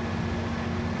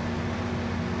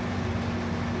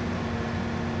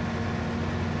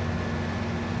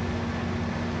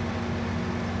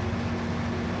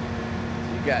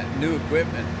 You got new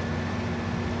equipment.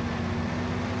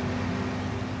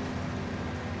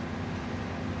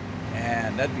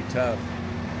 Man, that'd be tough.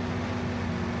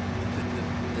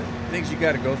 The things you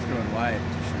got to go through in life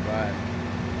to survive.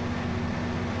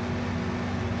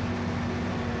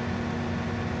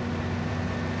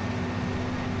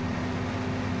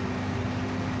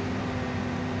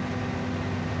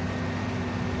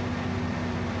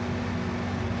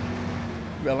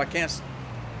 Well,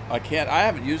 I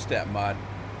haven't used that mod.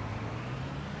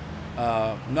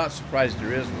 I'm not surprised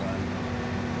there is one,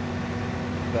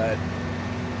 but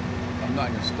I'm not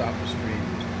gonna stop the stream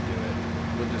just to do it.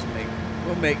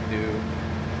 We'll make do.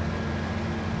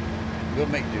 We'll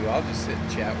make do. I'll just sit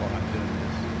and chat while I'm doing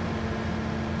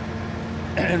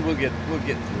this. And we'll get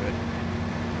through it.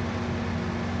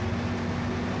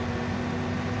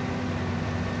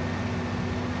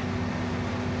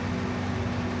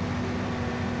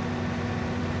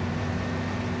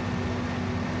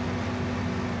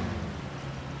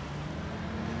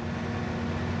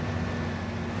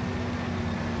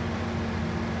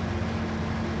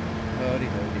 Howdy,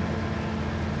 howdy, howdy.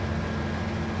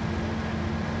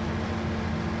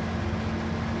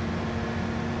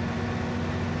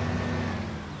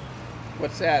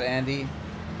 What's that, Andy?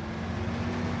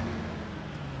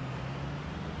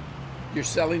 You're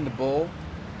selling the bull?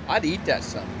 I'd eat that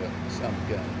some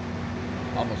gun.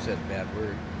 Almost said a bad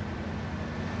word.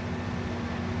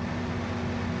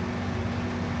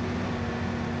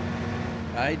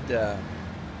 I'd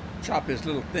chop his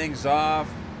little things off,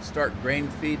 start grain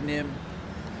feeding him.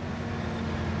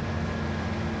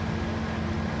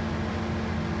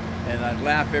 And I'd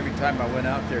laugh every time I went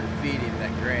out there to feed him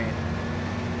that grain.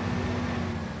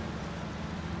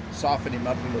 Soften him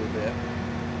up a little bit.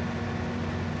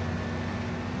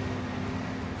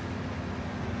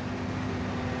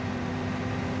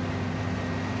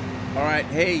 All right,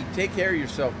 hey, take care of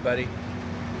yourself, buddy.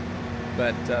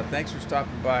 But thanks for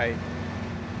stopping by.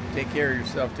 Take care of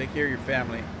yourself. Take care of your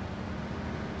family.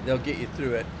 They'll get you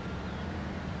through it.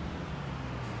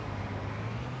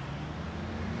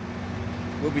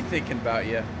 We'll be thinking about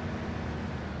you.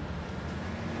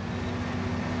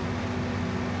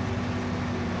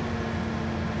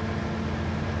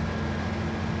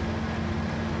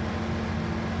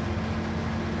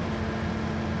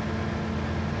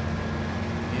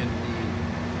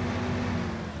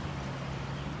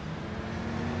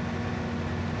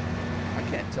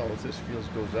 Tell if this field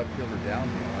goes uphill or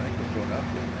downhill. I think we're going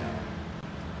uphill now.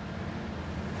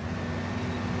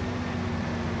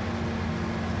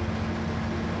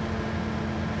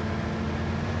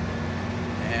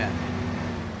 Man,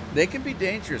 they can be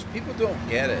dangerous. People don't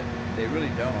get it. They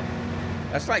really don't.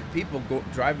 That's like people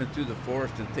driving through the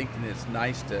forest and thinking it's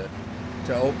nice to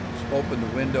open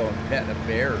the window and pet a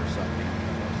bear or something.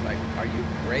 It's like, are you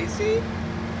crazy?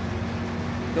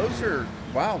 Those are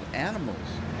wild animals.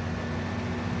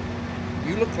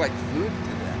 You look like food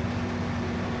to them.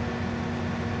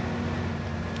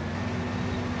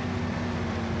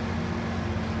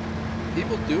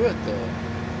 People do it though.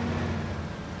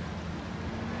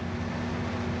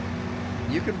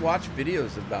 You can watch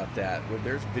videos about that. Where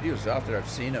there's videos out there, I've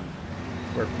seen them,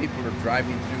 where people are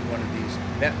driving through one of these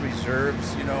pet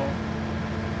reserves, you know,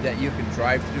 that you can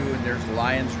drive through, and there's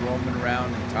lions roaming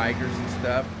around and tigers and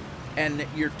stuff. And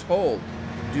you're told,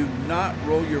 do not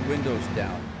roll your windows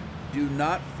down. Do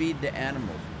not feed the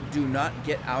animals. Do not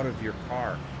get out of your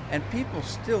car. And people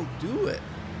still do it.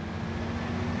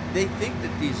 They think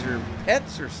that these are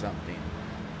pets or something.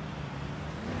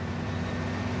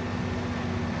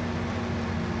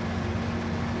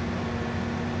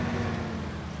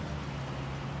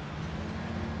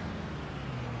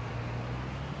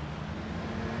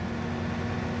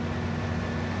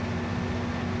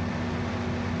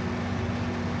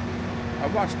 I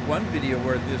watched one video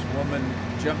where this woman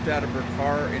jumped out of her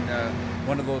car in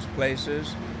one of those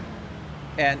places,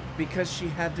 and because she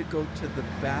had to go to the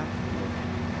bathroom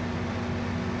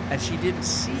and she didn't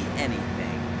see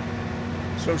anything,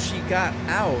 so she got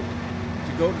out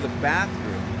to go to the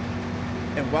bathroom,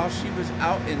 and while she was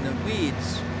out in the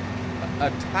weeds,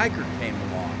 a tiger came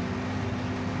along,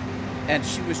 and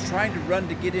she was trying to run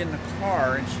to get in the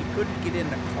car, and she couldn't get in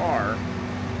the car,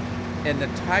 and the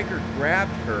tiger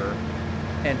grabbed her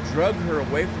and drug her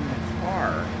away from the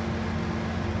car.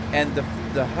 And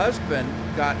the husband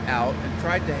got out and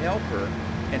tried to help her,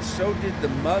 and so did the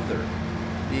mother,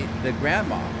 the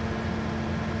grandma.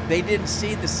 They didn't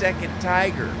see the second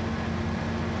tiger.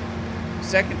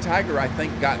 Second tiger, I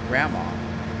think, got grandma.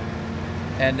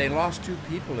 And they lost 2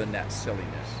 people in that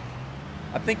silliness.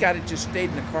 I think I'd have just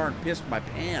stayed in the car and pissed my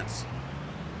pants.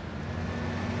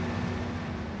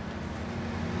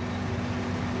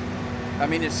 I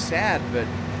mean, it's sad, but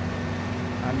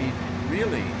I mean,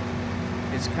 really,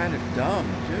 it's kind of dumb,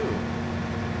 too.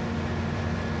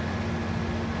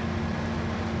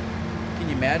 Can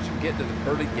you imagine getting to the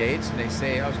pearly gates and they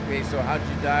say, okay, so how'd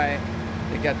you die?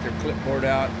 They got their clipboard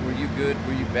out. Were you good?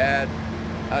 Were you bad?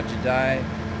 How'd you die?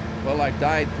 Well, I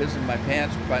died pissing my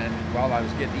pants while I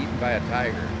was getting eaten by a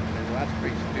tiger. Well, that's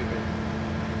pretty stupid.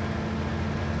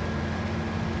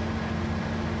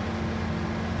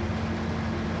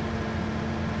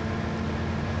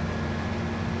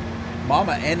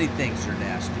 Mama, anythings are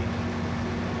nasty.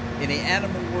 In the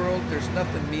animal world, there's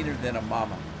nothing meaner than a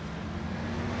mama.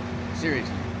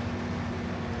 Seriously.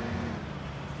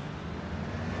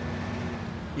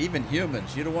 Even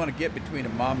humans, you don't want to get between a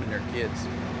mom and their kids.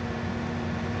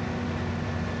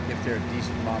 If they're a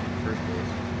decent mom in the first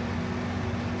place.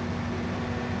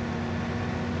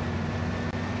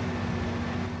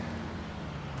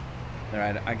 All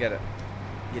right, I gotta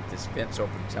get this fence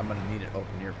open because I'm gonna need it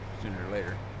open here sooner or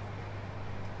later.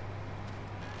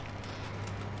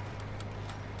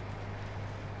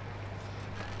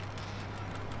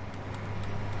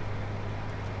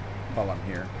 While I'm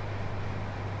here.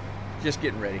 Just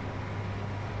getting ready.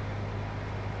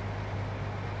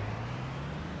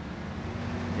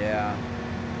 Yeah,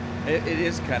 it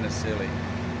is kind of silly.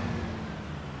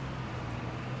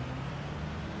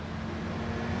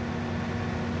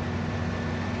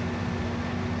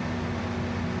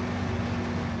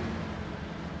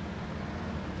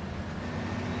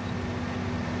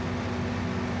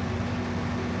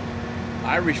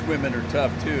 Irish women are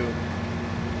tough too.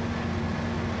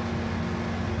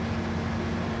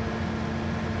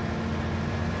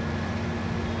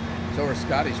 So are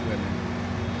Scottish women.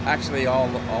 Actually, all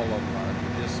of them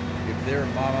are. Just if they're a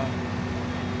mama,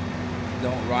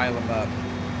 don't rile them up.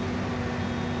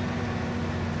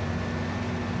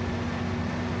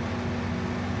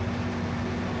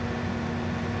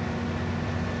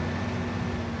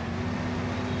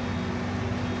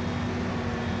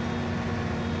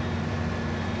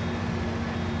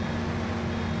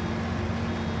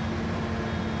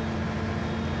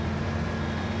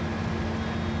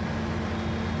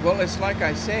 Well, it's like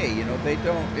I say, you know, they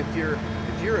don't. If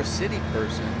you're a city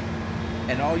person,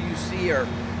 and all you see are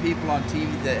people on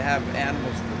TV that have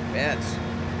animals for pets,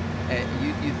 and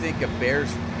you think of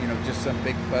bears, you know, just some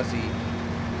big fuzzy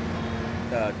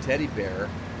teddy bear.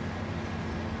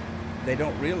 They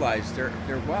don't realize they're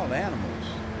wild animals.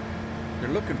 They're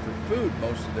looking for food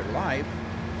most of their life.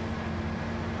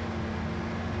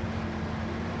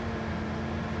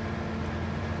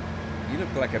 You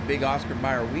look like a big Oscar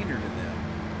Mayer wiener to them.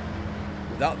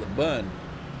 Without the bun,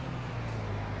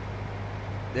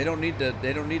 they don't need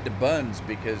the buns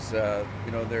because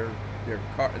you know they're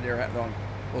on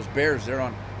those bears. They're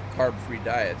on carb-free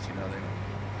diets. You know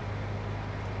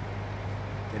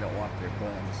they don't want their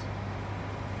buns.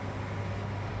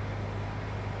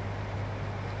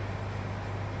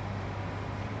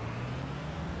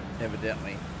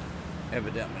 Evidently,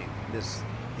 this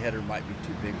header might be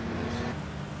too big for this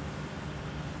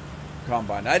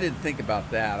combine. I didn't think about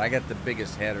that. I got the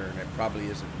biggest header, and it probably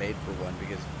isn't made for one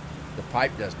because the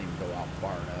pipe doesn't even go out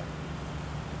far enough.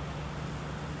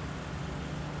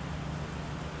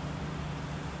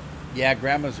 Yeah,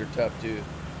 grandmas are tough too.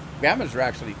 Grandmas are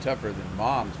actually tougher than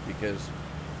moms because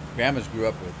grandmas grew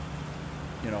up with,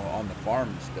 you know, on the farm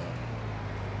and stuff.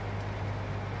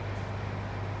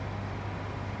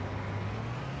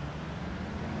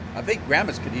 I think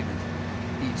grandmas could even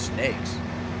eat snakes.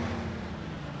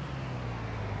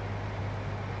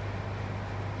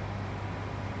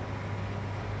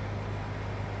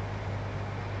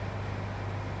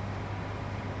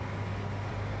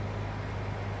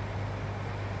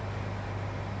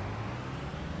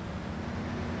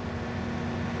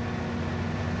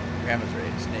 Grandmas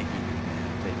are snake eaters, man.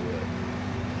 I'll tell you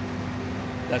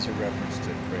what. That's a reference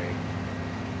to Craig.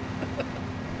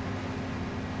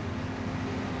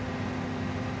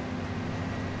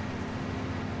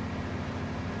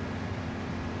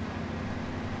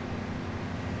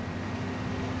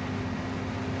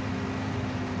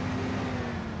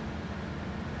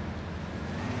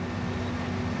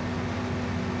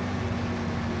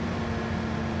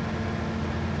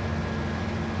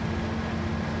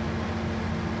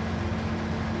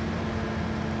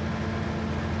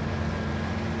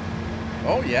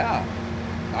 Oh yeah,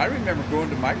 I remember going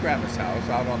to my grandma's house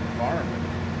out on the farm,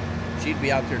 and she'd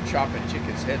be out there chopping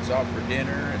chickens' heads off for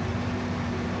dinner, and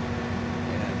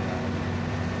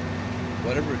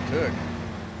whatever it took.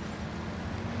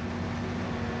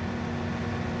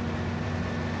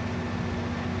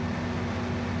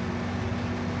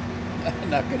 I'm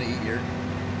not gonna eat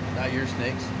not your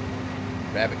snakes.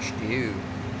 Rabbit stew.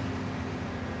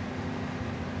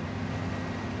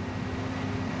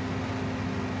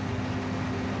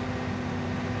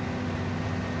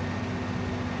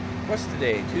 What's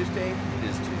today? Tuesday? It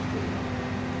is Tuesday.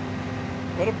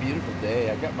 What a beautiful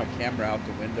day. I got my camera out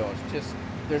the window. It's just,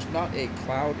 there's not a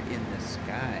cloud in the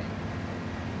sky.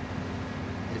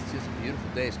 It's just a beautiful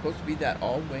day. It's supposed to be that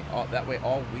way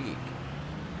all week.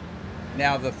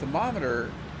 Now the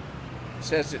thermometer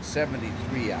says it's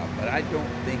 73 out, but I don't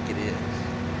think it is.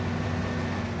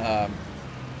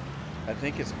 I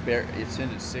think it's in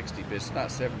at 60, but it's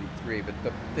not 73. But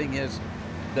the thing is,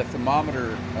 the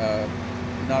thermometer,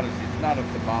 it's not a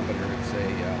thermometer.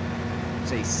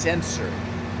 It's a sensor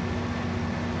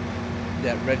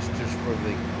that registers for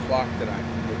the clock that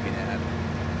I'm looking at.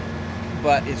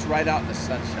 But it's right out in the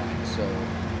sunshine, so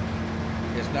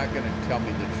it's not going to tell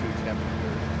me the true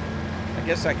temperature. I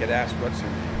guess I could ask, what's her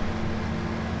name?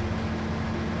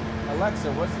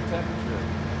 Alexa, what's the temperature?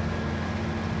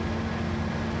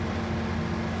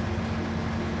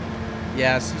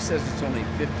 Yes, he says it's only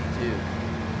 52.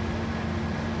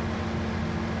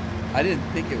 I didn't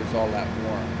think it was all that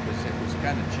warm because it was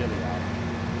kind of chilly out.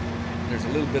 There's a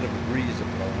little bit of a breeze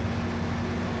blowing.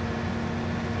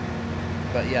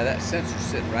 But yeah, that sensor's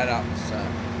sitting right out in the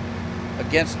sun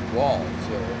against the wall,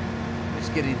 so it's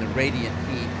getting the radiant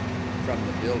heat from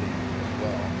the building as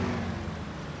well.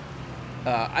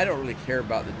 I don't really care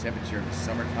about the temperature in the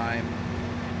summertime.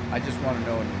 I just want to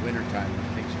know in the wintertime when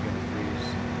things are going to freeze.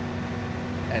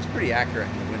 And it's pretty accurate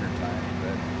in the wintertime,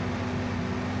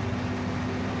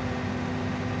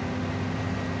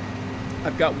 but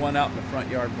I've got one out in the front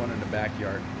yard, one in the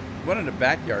backyard. One in the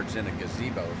backyard's in a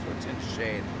gazebo, so it's in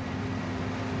shade.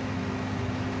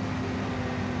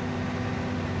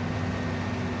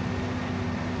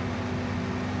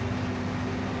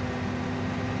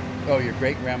 Oh, your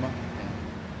great grandma? Yeah.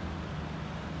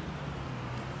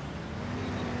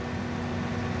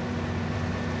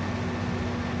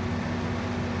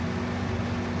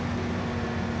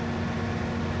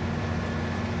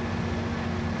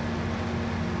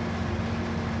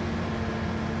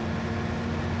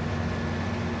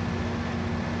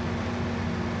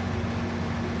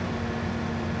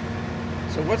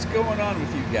 So what's going on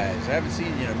with you guys? I haven't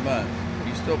seen you in a month. Are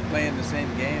you still playing the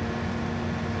same game?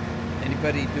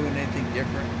 Anybody doing anything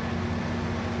different?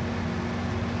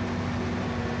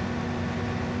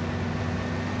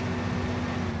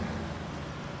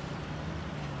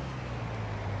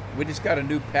 We just got a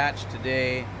new patch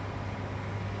today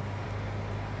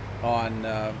on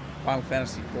Final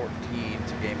Fantasy 14.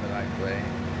 It's a game that I play.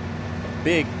 A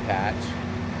big patch.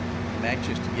 I'm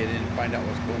anxious to get in and find out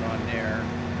what's going on there.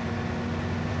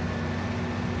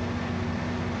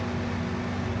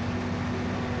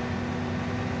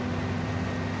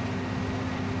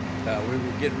 We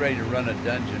were getting ready to run a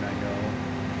dungeon, I know.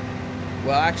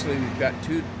 Well, actually, we've got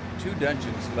two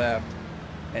dungeons left,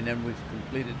 and then we've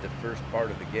completed the first part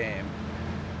of the game.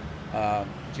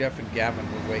 Jeff and Gavin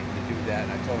were waiting to do that,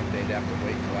 and I told them they'd have to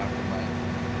wait till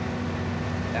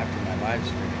after my live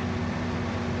stream.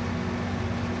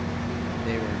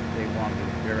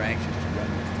 They're anxious to run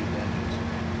those two dungeons,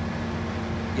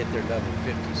 get their level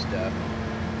 50 stuff.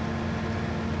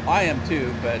 I am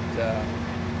too, but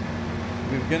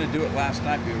we were going to do it last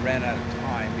night, but we ran out of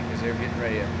time because they were getting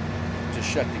ready to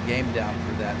shut the game down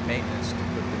for that maintenance to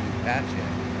put the new patch in.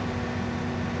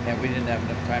 And we didn't have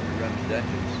enough time to run the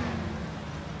dungeons.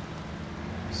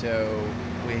 So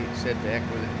we said the heck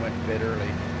with it and went to bed early.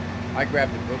 I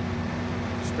grabbed a book,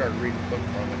 started reading a book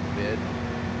before I went to bed.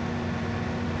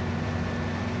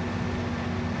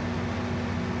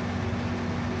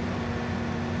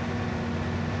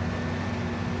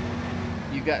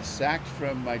 You got sacked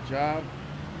from my job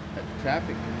at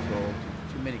traffic control.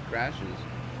 Too many crashes.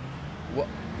 What?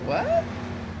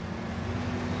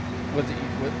 Was it?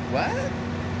 What?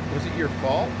 Was it your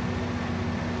fault?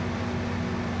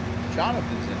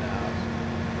 Jonathan's in the house.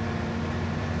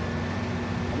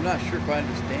 I'm not sure if I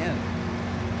understand.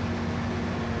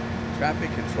 Traffic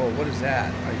control. What is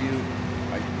that? Are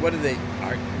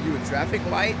you a traffic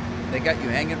light? They got you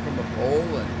hanging from a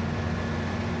pole and.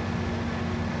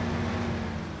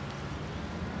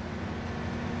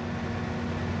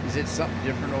 Is it something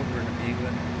different over in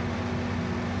England?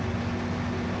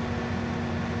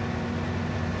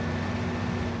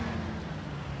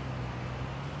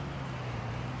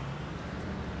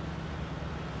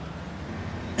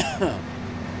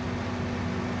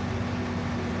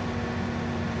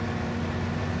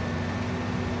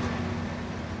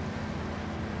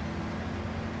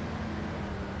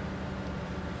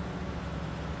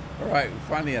 All right,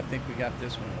 finally I think we got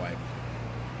this one wiped.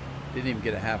 Didn't even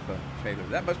get a half a trailer.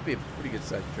 That must be a pretty good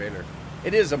sized trailer.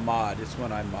 It is a mod. It's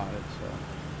one I modded, so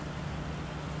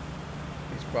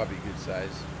it's probably a good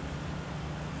size.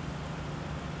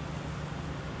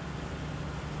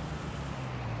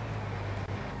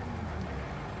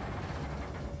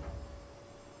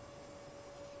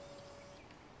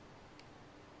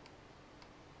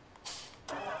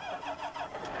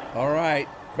 All right,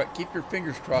 but keep your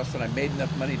fingers crossed that I made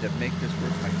enough money to make this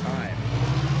worth my time.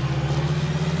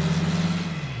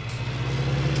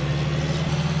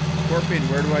 Scorpion,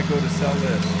 where do I go to sell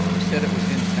this? You said it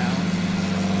was in town.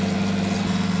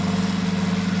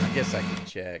 I guess I could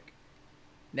check.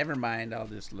 Never mind. I'll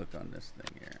just look on this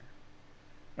thing here.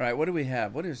 All right. What do we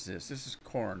have? What is this? This is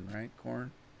corn, right?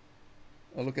 Corn.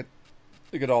 Oh, look at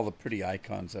all the pretty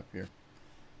icons up here.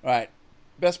 All right.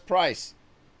 Best price.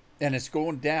 And it's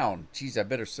going down. Geez, I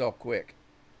better sell quick.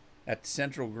 At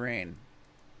Central Grain.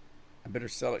 I better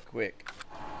sell it quick.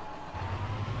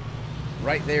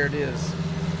 Right there it is.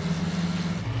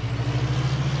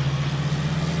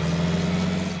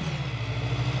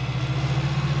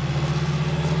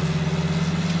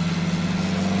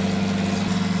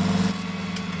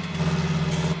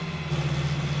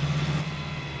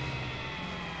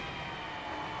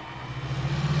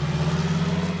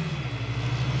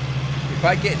 If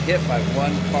I get hit by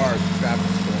one car, the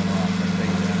traffic's going off. I'll tell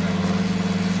you that right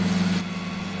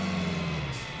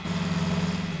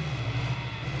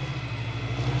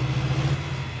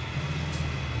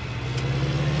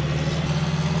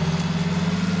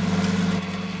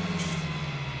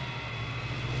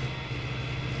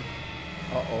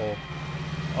now. Uh-oh.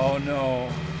 Oh, no.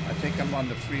 I think I'm on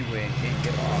the freeway and can't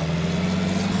get off.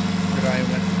 Should I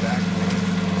went the back way?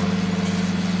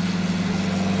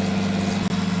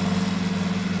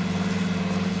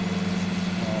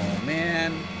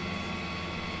 Man,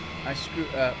 I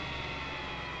screwed up.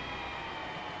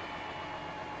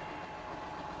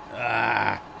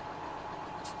 Ah.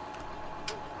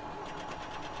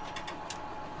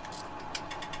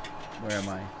 Where am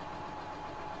I?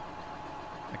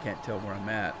 I can't tell where I'm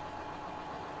at.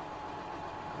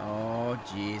 Oh,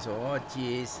 jeez. Oh,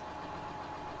 jeez.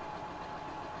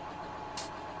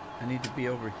 I need to be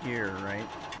over here, right?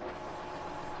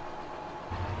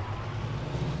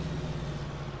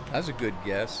 That's a good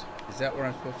guess. Is that where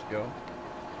I'm supposed to go?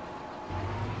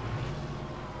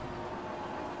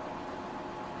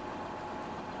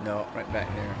 No, right back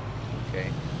there.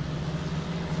 Okay.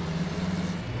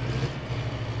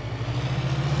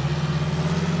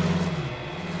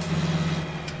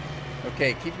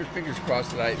 Okay, keep your fingers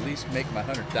crossed that I at least make my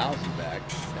 100,000 back.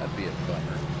 That'd be a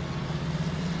bummer.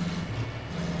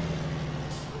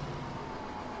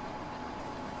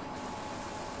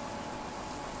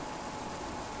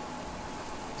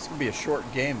 It's gonna be a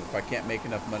short game if I can't make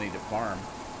enough money to farm.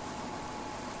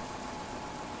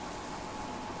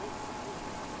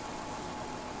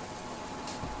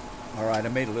 All right, I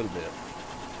made a little bit.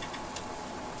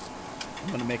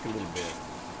 I'm gonna make a little bit.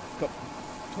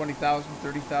 20,000,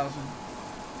 30,000,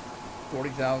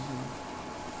 40,000,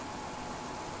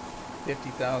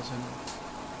 50,000.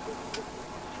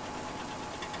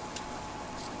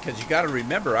 Because you got to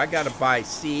remember, I got to buy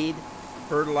seed,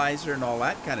 fertilizer, and all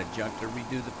that kind of junk to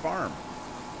redo the farm.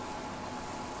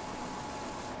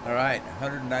 All right,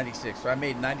 196. So I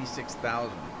made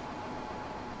 96,000.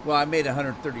 Well, I made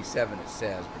 137, it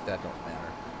says, but that don't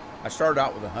matter. I started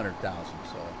out with 100,000,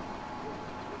 so.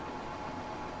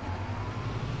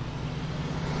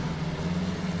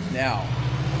 Now,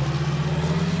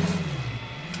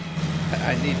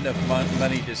 I need enough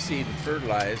money to seed and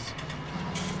fertilize,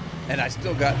 and I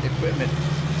still got equipment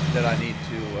that I need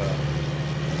to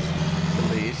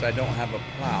lease. I don't have a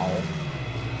plow,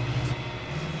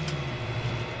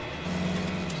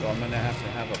 so I'm going to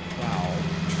have a plow.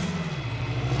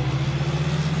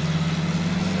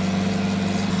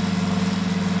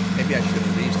 Maybe I should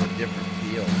have leased a different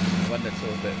field, one that's a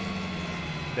little bit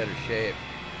better shape.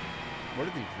 Where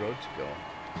do these roads go?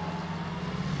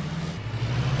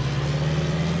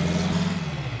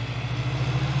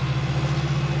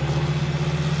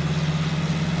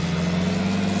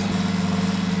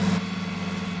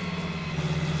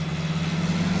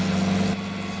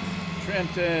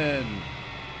 Trenton!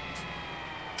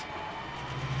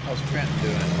 How's Trenton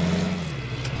doing?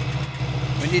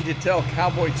 We need to tell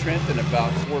Cowboy Trenton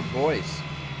about Fort Boyce.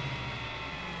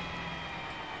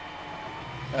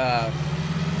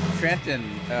 Trenton,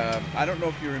 I don't know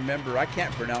if you remember, I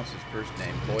can't pronounce his first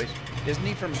name, Boyce. Isn't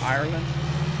he from Ireland?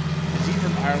 Is he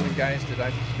from Ireland, guys? Did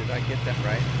I get that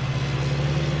right?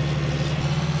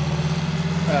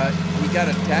 He got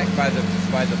attacked by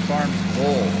the farm's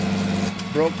bull,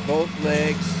 broke both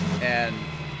legs and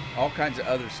all kinds of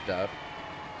other stuff.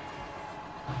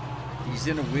 He's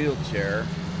in a wheelchair.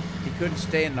 He couldn't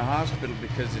stay in the hospital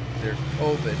because there's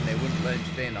COVID and they wouldn't let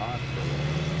him stay in the hospital.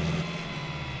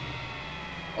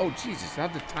 Oh, Jesus,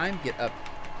 how'd the time get up?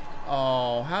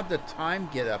 Oh, how'd the time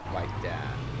get up like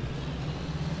that?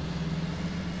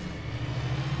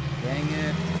 Dang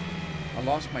it. I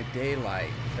lost my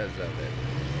daylight because of it.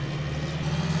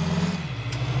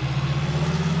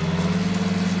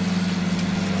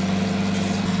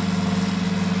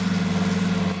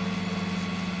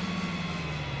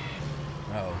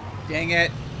 Oh, dang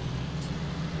it.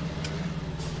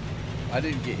 I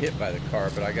didn't get hit by the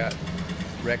car, but I got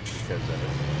wrecked because of it.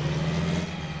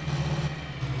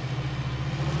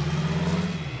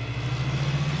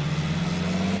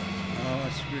 Oh, I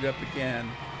screwed up again.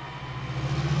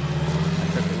 I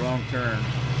took the wrong turn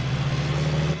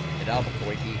at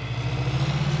Albuquerque.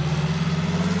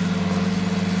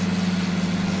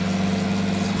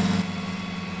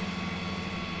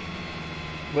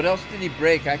 What else did he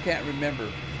break? I can't remember.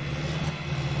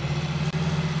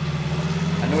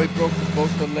 I know he broke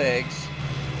both the legs.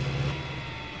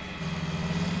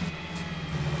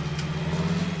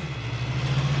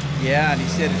 Yeah, and he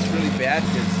said it's really bad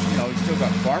because, you know, he's still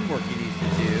got farm work he needs to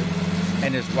do.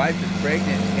 And his wife is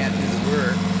pregnant and can't do the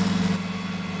work.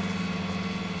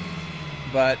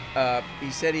 But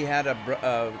he said he had a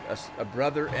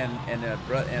brother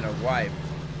and a wife,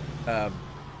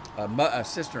 a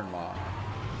sister-in-law.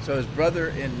 So his brother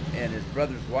and his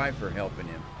brother's wife are helping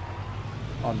him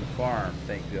on the farm,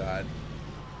 thank God.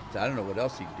 So I don't know what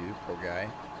else he'd do, poor guy.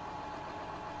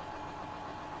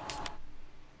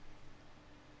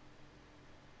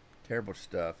 Terrible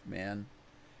stuff, man.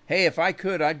 Hey, if I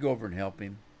could, I'd go over and help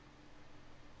him.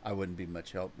 I wouldn't be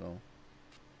much help, though.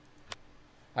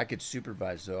 I could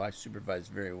supervise, though. I supervise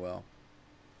very well.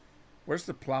 Where's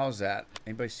the plows at?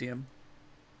 Anybody see them?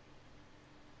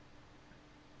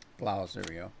 Plows, there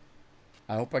we go.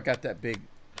 I hope I got that big.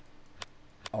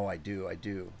 Oh, I do.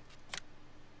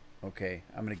 Okay,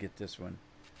 I'm going to get this one.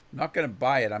 I'm not going to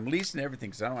buy it. I'm leasing everything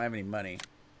because I don't have any money.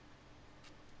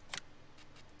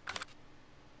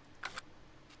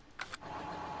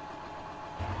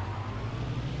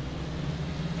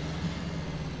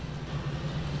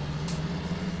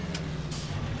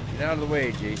 Get out of the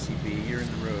way, JCB. You're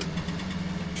in the road.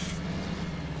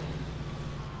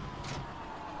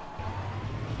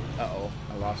 Uh-oh,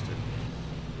 I lost it.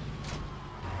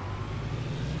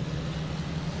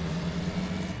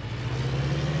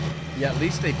 Yeah, at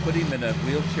least they put him in a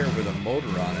wheelchair with a motor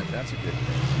on it. That's a good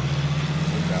thing.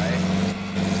 Poor guy.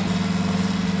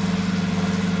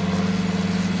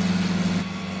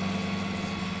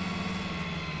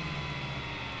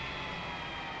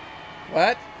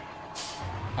 What?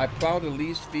 I plowed a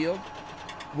leased field?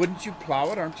 Wouldn't you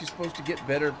plow it? Aren't you supposed to get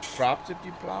better crops if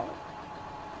you plow it?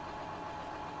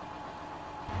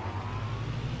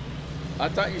 I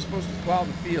thought you were supposed to plow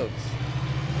the fields.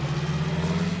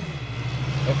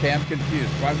 Okay, I'm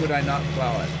confused. Why would I not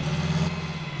plow it?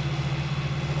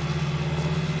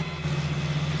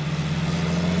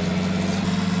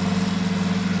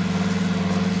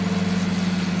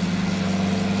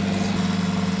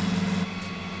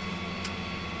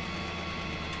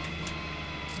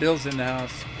 Bill's in the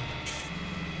house.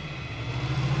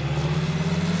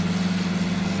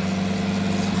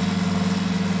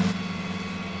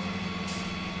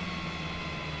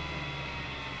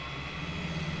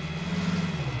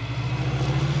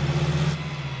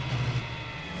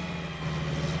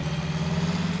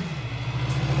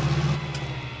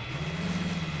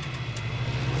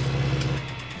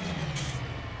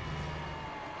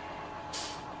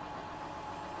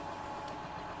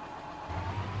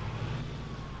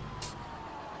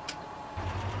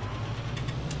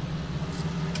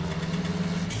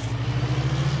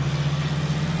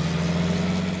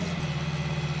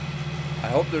 I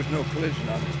hope there's no collision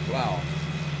on this plow.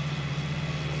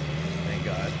 Thank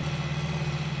God.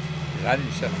 Because I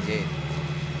didn't shut the gate.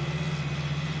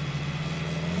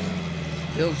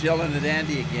 Bill's yelling at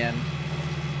Andy again.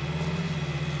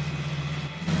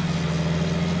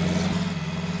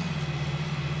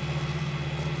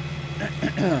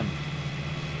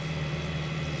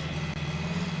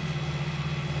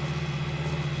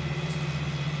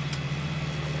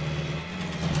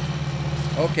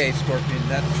 Okay, Scorpion,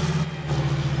 that's...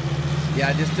 Yeah,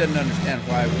 I just didn't understand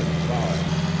why I wouldn't plow it.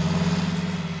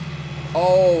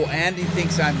 Oh, Andy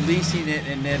thinks I'm leasing it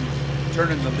and then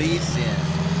turning the lease in.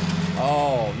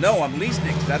 Oh, no, I'm leasing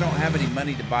it because I don't have any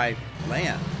money to buy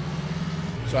land.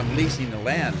 So I'm leasing the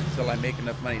land until I make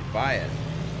enough money to buy it.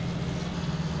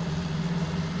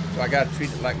 So I got to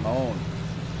treat it like my own.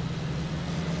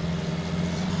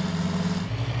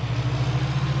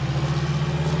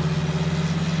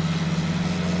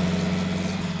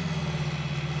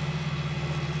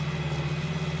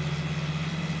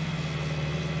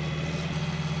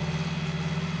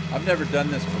 I've never done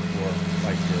this before,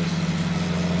 like this.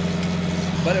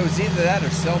 But it was either that or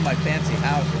sell my fancy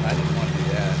house, and I didn't want to do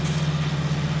that.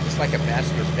 It's like a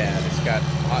bachelor pad. It's got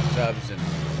hot tubs and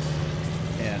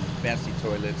fancy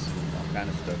toilets and all kind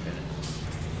of stuff in it.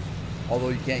 Although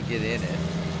you can't get in it.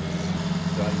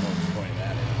 So I don't know what the point of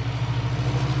that is.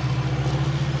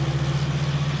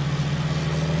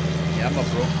 Yeah, I'm a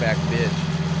broke back bitch.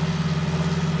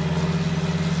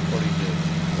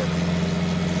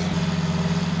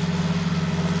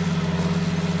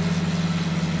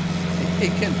 He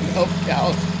can milk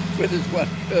cows with his one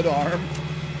good arm.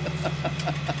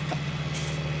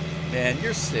 Man,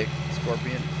 you're sick,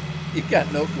 Scorpion. You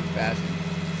got no compassion.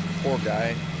 Poor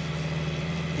guy.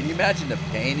 Can you imagine the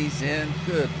pain he's in?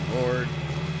 Good Lord.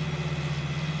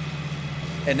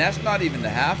 And that's not even the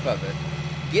half of it.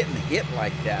 Getting hit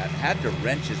like that had to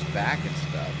wrench his back and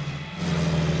stuff.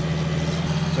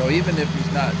 So even if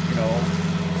he's not, you know,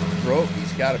 broke,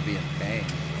 he's got to be in pain.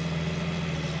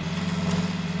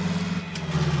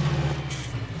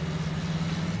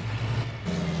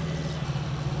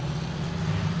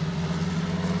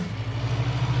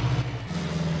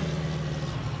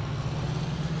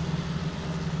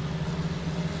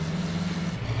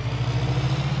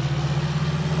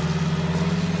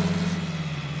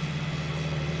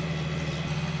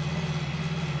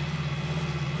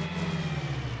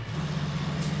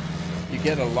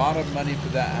 Get a lot of money for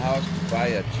that house to buy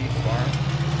a cheap farm?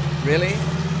 Really?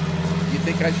 You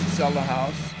think I should sell the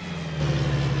house?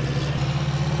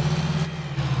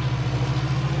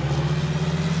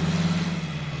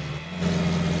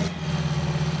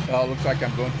 Oh, it looks like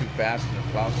I'm going too fast and the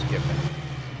plow's skipping.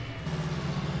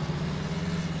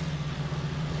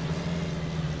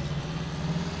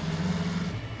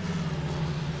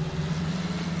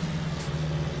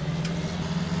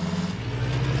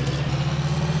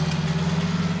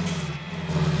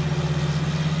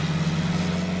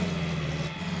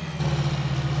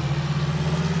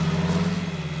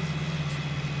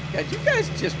 You guys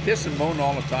just piss and moan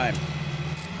all the time.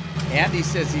 Andy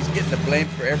says he's getting the blame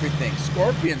for everything.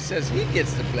 Scorpion says he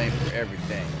gets the blame for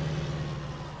everything.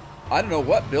 I don't know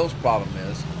what Bill's problem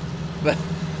is, but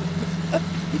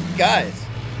guys.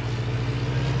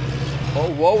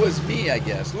 Oh, woe is me, I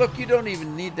guess. Look, you don't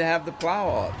even need to have the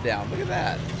plow down. Look at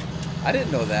that. I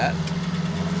didn't know that.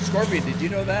 Scorpion, did you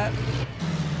know that?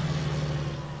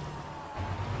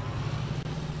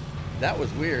 That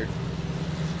was weird.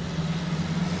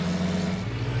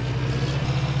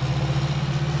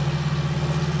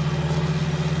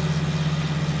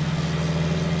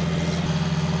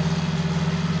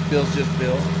 Bill's just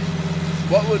Bill.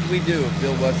 What would we do if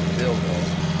Bill wasn't Bill, though?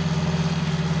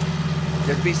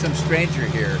 There'd be some stranger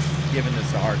here giving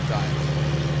us a hard time.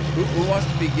 Who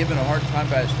wants to be given a hard time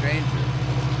by a stranger?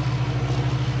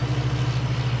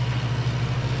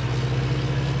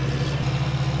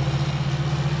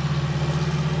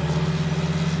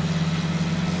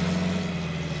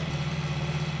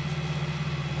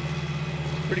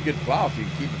 It's a pretty good plow if you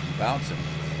can keep it from bouncing.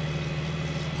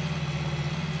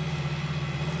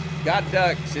 Got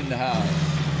ducks in the house.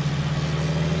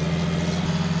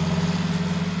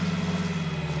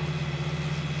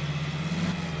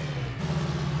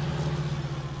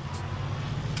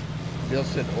 Bill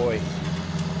said, oi.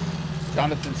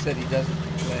 Jonathan said he doesn't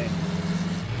complain.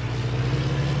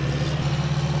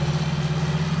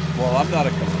 Well, I'm not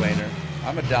a complainer.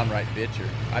 I'm a downright bitcher.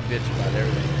 I bitch about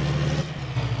everything.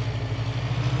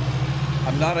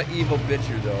 I'm not an evil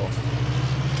bitcher, though.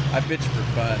 I bitch for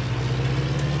fun.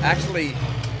 Actually,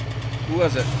 who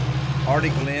was it? Artie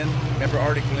Glenn? Remember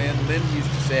Artie Glenn? Lynn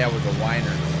used to say I was a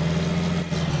whiner.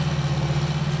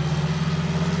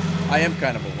 I am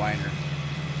kind of a whiner.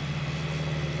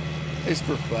 It's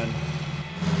for fun.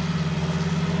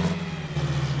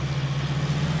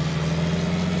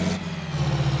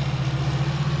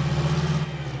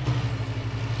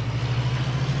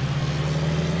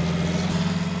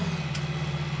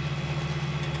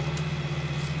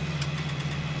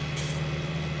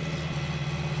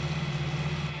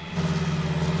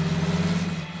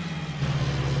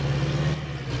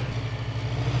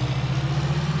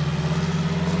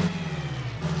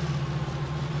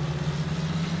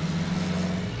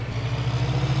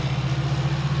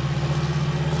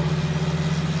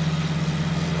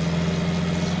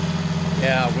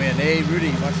 Yeah, win. Hey, Rudy,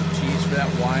 you want some cheese for that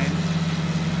wine?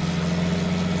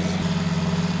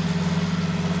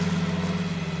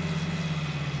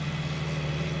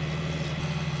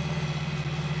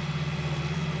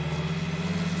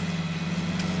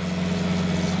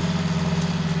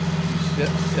 You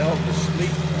sell the sleep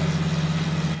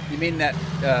point. You mean that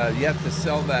you have to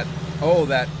sell that? Oh,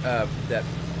 that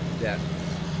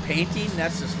painting.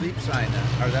 That's the sleep sign,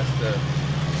 or that's the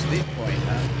sleep point,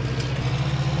 huh?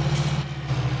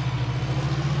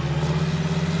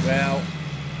 Well,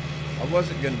 I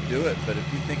wasn't going to do it, but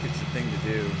if you think it's the thing to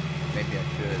do, maybe I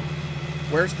should.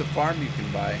 Where's the farm you can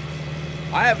buy?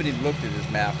 I haven't even looked at his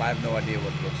map. I have no idea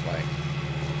what it looks like.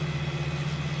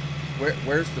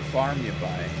 Where's the farm you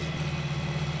buy?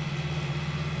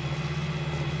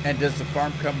 And does the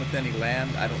farm come with any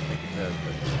land? I don't think it does,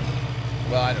 but...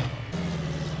 Well, I don't know.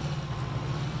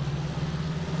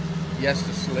 Yes,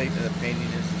 the slate and the painting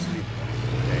is the sleep point.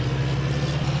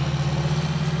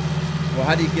 Well,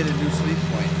 how do you get a new sleep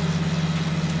point?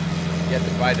 You have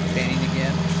to buy the painting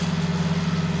again?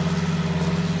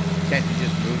 Can't you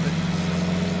just move it?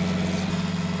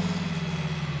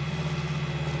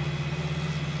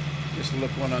 Just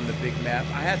look one on the big map.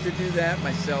 I had to do that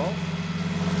myself.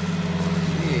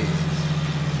 Jeez.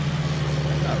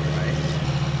 That's not right.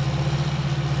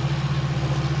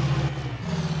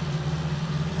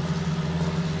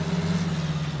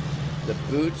 The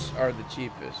boots are the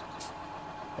cheapest.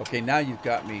 Okay, now you've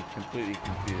got me completely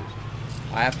confused.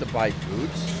 I have to buy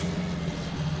boots?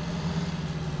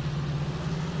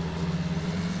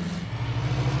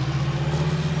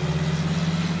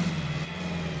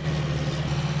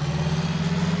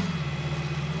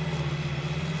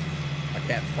 I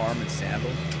can't farm in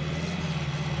sandals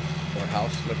or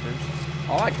house slippers.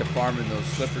 I like to farm in those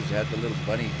slippers that have the little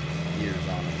bunny ears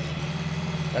on them.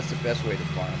 That's the best way to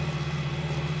farm.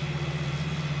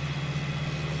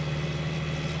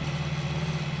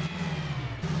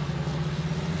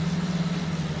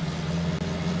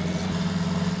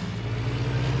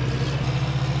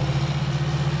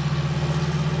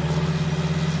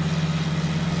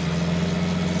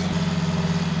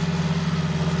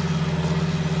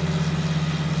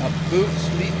 Boot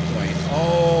sleep point.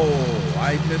 Oh,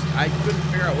 I couldn't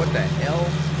figure out what the hell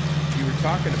you were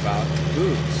talking about.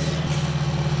 Boots.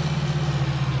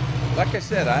 Like I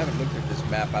said, I haven't looked at this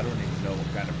map. I don't even know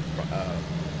what kind of,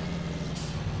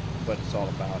 what it's all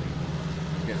about even. I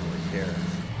didn't really care.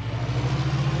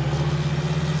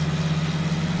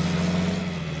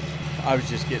 I was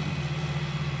just getting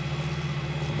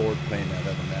bored playing that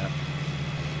other map.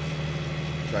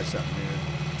 Try something new.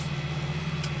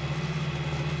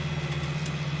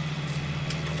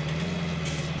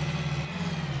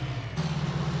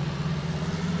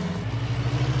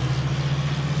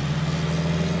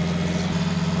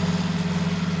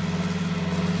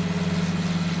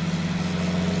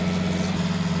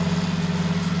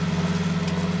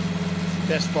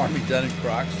 Best farming done in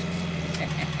Crocs.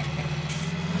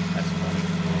 That's funny.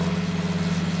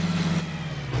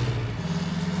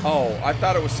 Oh, I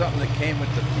thought it was something that came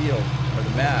with the field or the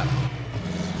map.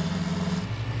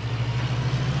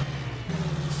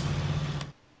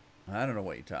 I don't know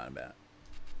what you're talking about.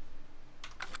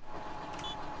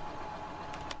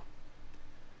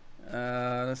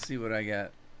 Let's see what I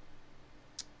got.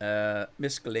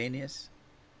 Miscellaneous.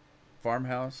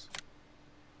 Farmhouse.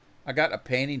 I got a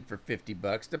painting for 50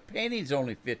 bucks. The painting's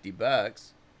only 50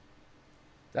 bucks.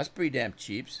 That's pretty damn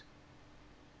cheap.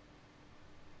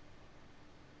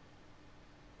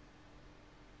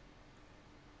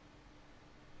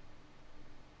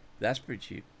 That's pretty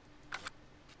cheap.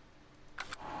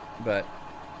 But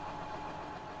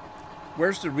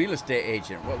where's the real estate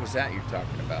agent? What was that you're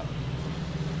talking about?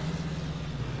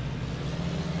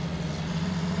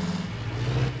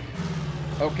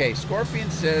 Okay, Scorpion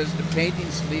says the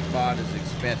painting sleep mod is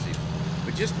expensive.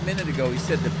 But just a minute ago, he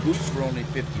said the boots were only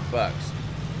 50 bucks.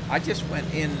 I just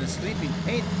went in and the sleeping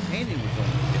painting was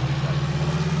only 50 bucks.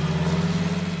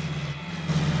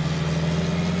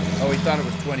 Oh, he thought it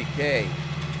was 20K.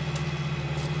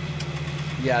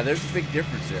 Yeah, there's a big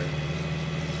difference there.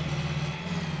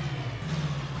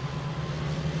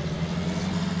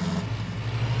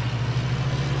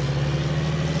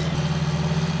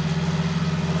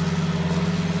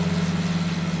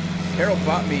 Carol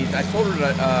bought me, I told her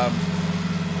that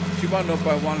she wanted to know if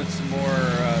I wanted some more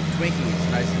Twinkies.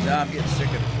 And I said, no, I'm getting sick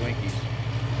of the Twinkies.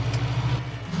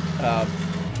 I'll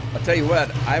tell you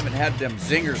what, I haven't had them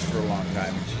zingers for a long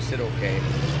time. And she said, okay.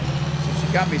 So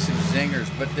she got me some zingers,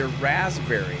 but they're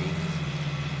raspberry.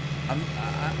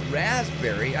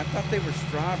 Raspberry? I thought they were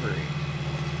strawberry.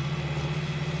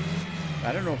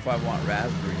 I don't know if I want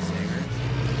raspberry zingers.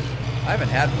 I haven't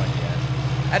had one yet.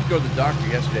 I had to go to the doctor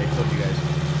yesterday, I told you guys.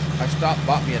 I stopped,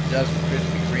 bought me a dozen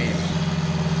Krispy Kremes.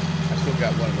 I still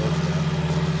got one of those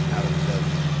left. Out of a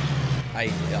dozen. I eat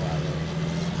the hell out of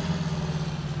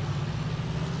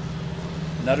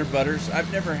those. Nutter Butters.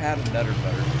 I've never had a Nutter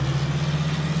Butter.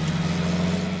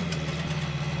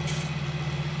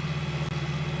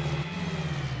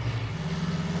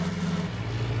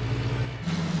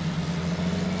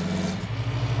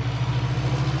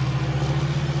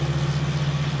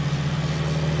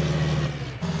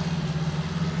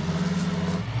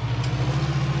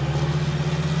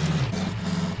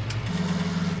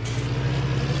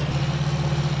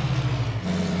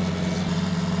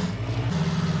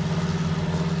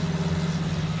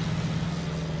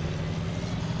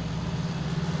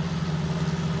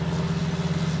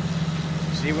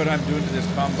 See what I'm doing to this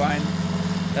combine?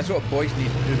 That's what Boyce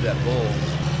needs to do to that bull.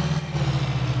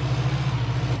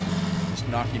 Just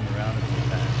knock him around a few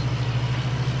times.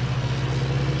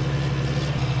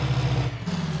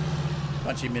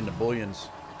 Punch him into bullions.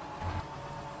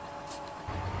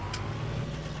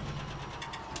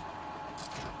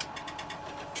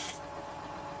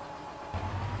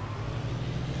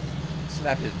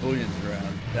 Slap his bullions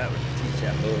around. That would teach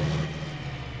that move.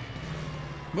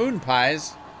 Moon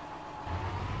pies?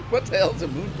 What the hell's a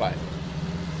moon pie?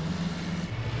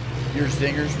 Your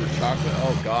zingers were chocolate?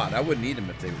 Oh, God. I wouldn't eat them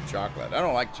if they were chocolate. I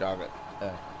don't like chocolate.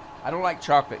 I don't like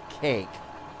chocolate cake.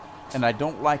 And I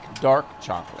don't like dark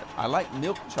chocolate. I like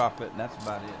milk chocolate, and that's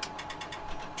about it.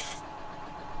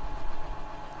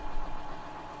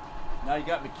 Now you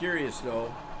got me curious,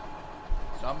 though.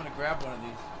 So I'm going to grab one of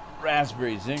these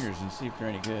raspberry zingers and see if they're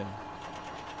any good.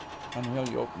 How the hell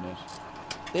you open this?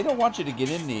 They don't want you to get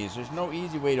in these. There's no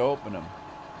easy way to open them.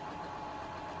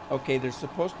 Okay, there's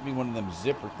supposed to be one of them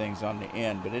zipper things on the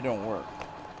end, but it don't work.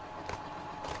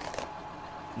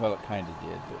 Well, it kind of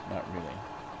did, but not really.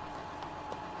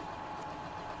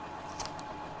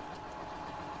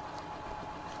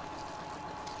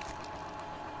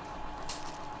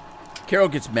 Carol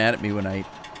gets mad at me when I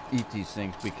eat these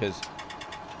things because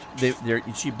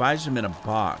she buys them in a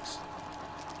box.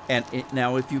 And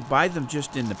now, if you buy them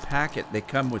just in the packet, they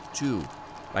come with two.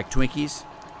 Like Twinkies,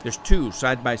 there's two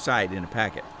side by side in a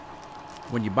packet.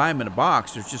 When you buy them in a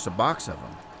box, there's just a box of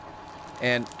them.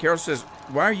 And Carol says,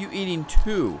 why are you eating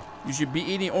two? You should be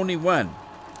eating only one.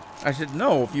 I said,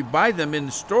 no, if you buy them in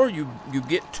the store, you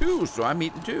get two, so I'm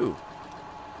eating two.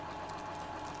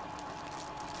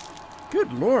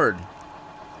 Good Lord.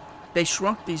 They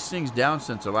shrunk these things down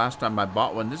since the last time I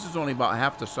bought one. This is only about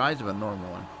half the size of a normal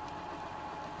one.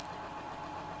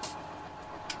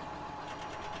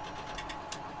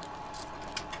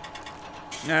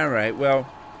 All right, well,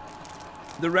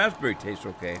 the raspberry tastes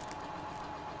okay,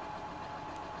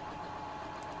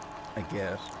 I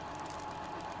guess.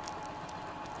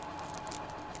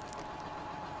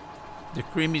 The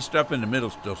creamy stuff in the middle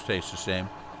still tastes the same.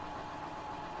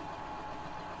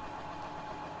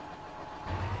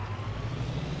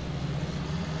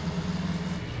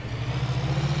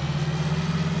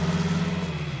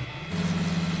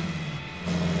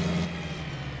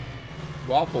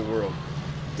 Waffle World.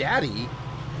 Daddy?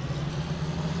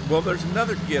 Well, there's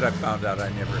another kid I found out I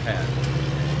never had.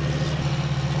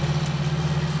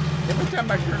 Every time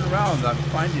I turn around, I'm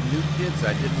finding new kids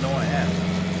I didn't know I had.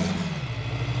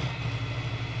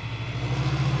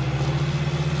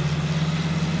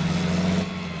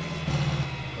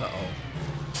 Uh-oh.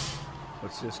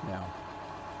 What's this now?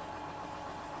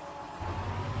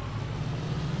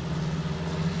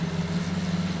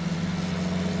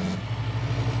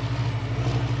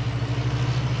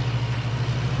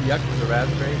 Yuck with the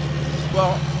raspberry?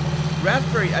 Well,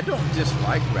 raspberry, I don't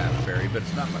dislike raspberry, but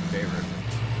it's not my favorite.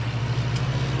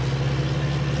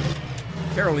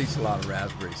 Carol eats a lot of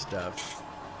raspberry stuff.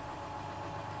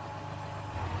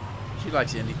 She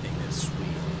likes anything that's sweet.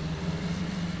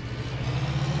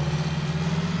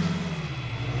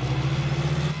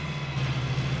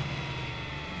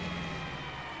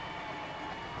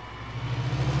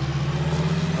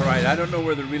 All right, I don't know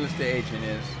where the real estate agent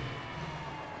is.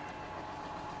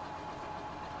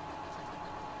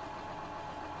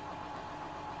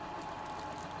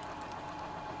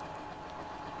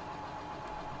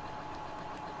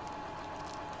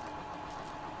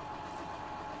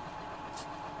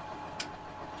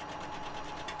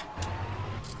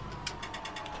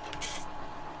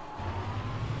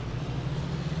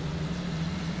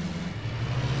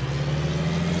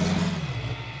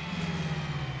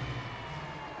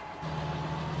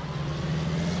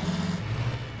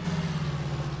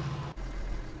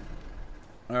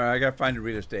 All right, I gotta find a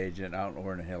real estate agent. I don't know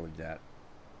where in the hell he's at.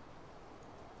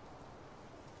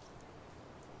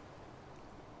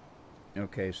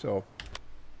 Okay, so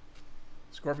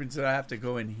Scorpion said I have to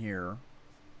go in here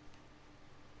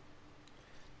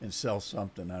and sell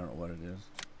something. I don't know what it is.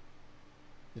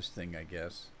 This thing, I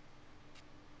guess.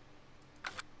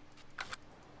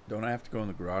 Don't I have to go in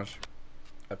the garage?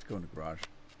 I have to go in the garage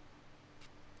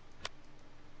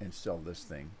and sell this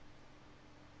thing.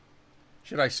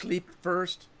 Should I sleep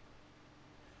first?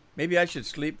 Maybe I should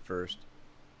sleep first.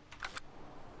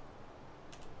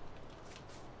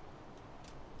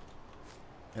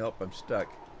 Help, I'm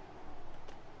stuck.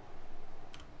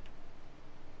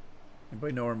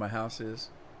 Anybody know where my house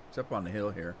is? It's up on the hill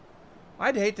here.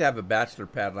 I'd hate to have a bachelor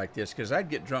pad like this because I'd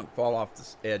get drunk, fall off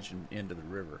this edge and into the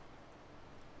river.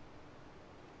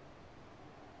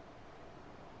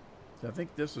 So I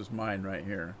think this is mine right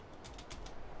here.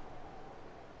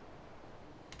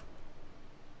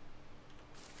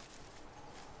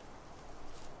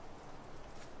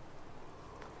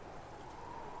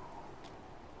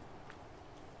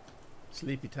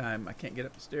 Sleepy time. I can't get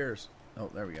up the stairs. Oh,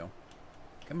 there we go.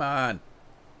 Come on.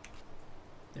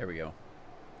 There we go.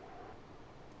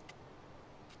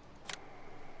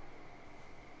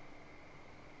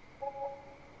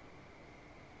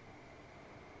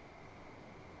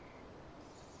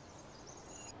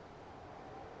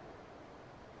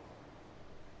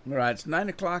 All right, it's 9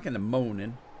 o'clock in the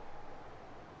morning.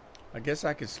 I guess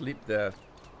I could sleep I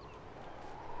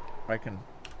can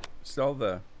sell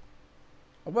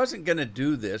I wasn't going to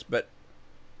do this, but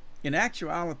in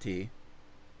actuality,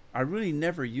 I really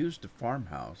never used a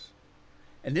farmhouse.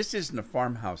 And this isn't a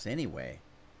farmhouse anyway.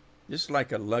 This is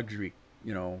like a luxury,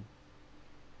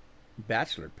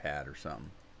 bachelor pad or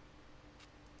something.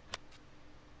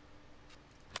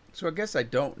 So I guess I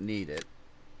don't need it.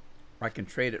 I can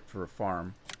trade it for a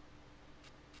farm.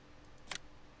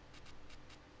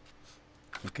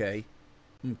 Okay.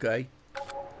 Okay.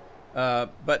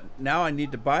 But now I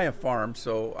need to buy a farm,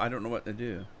 so I don't know what to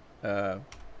do. I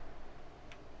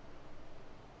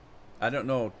don't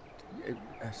know.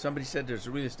 Somebody said there's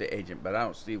a real estate agent, but I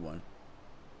don't see one.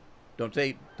 Don't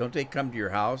they come to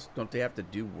your house? Don't they have to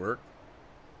do work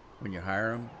when you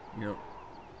hire them?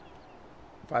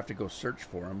 If I have to go search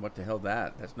for them, what the hell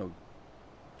that? That's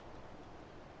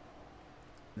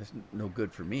no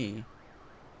good for me.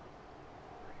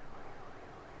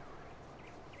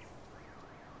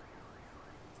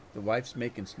 The wife's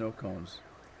making snow cones.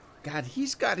 God,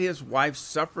 he's got his wife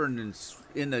suffering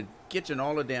in the kitchen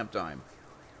all the damn time.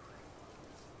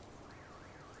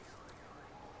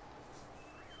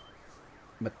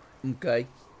 Okay.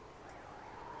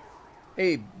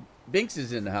 Hey, Binks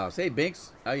is in the house. Hey,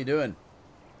 Binks, how you doing?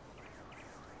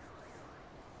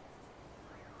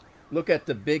 Look at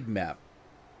the big map.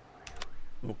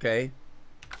 Okay.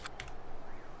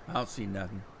 I don't see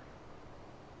nothing.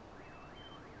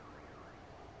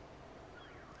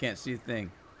 Can't see a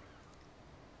thing.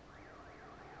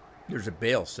 There's a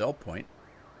bale sell point.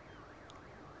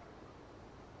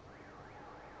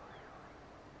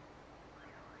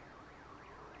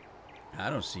 I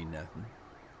don't see nothing.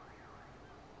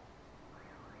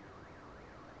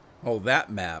 Oh,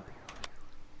 that map.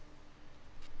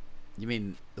 You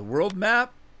mean the world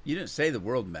map? You didn't say the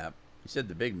world map. You said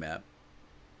the big map.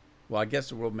 Well, I guess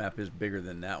the world map is bigger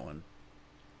than that one.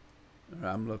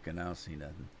 I'm looking. I don't see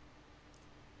nothing.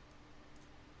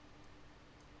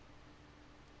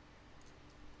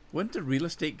 Wouldn't the real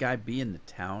estate guy be in the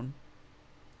town?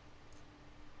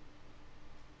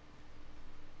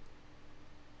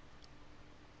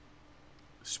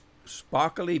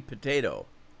 Sparkly potato.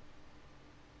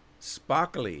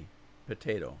 Sparkly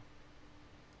potato.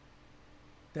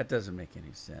 That doesn't make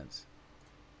any sense.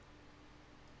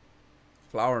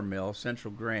 Flour mill,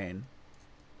 Central Grain.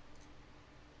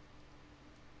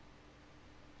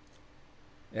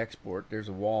 Export, there's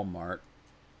a Walmart.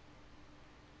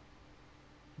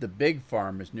 The big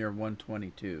farm is near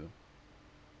 122.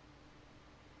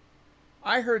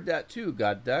 I heard that too,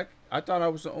 God Duck. I thought I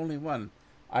was the only one.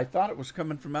 I thought it was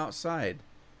coming from outside.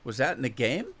 Was that in the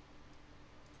game?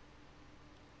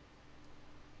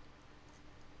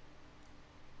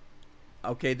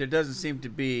 Okay, there doesn't seem to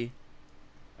be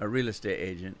a real estate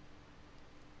agent.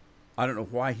 I don't know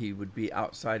why he would be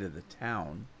outside of the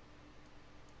town.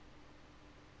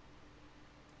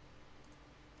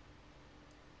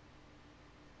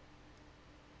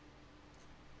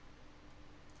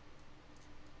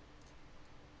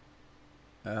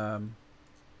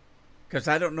 Because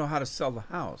I don't know how to sell the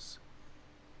house.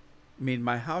 I mean,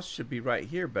 my house should be right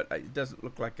here, but it doesn't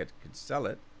look like I could sell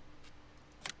it.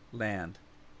 Land.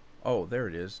 Oh, there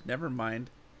it is. Never mind.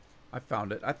 I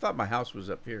found it. I thought my house was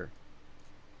up here.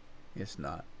 It's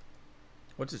not.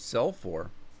 What's it sell for?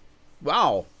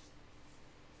 Wow.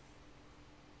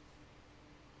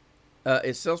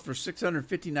 It sells for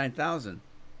 $659,000.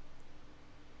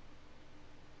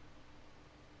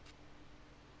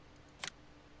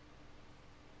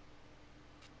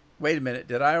 Wait a minute.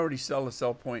 Did I already sell the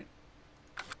sell point?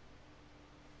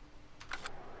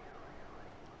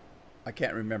 I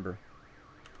can't remember.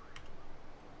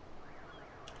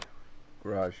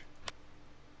 Garage.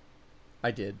 I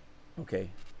did.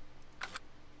 Okay.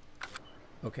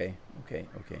 Okay.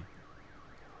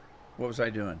 What was I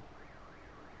doing?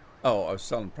 Oh, I was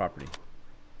selling property.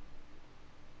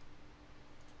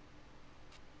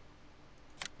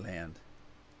 Land.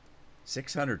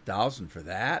 $600,000 for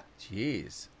that?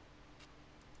 Jeez.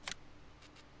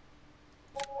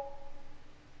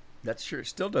 That sure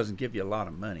still doesn't give you a lot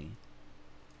of money.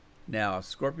 Now,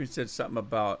 Scorpion said something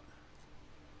about...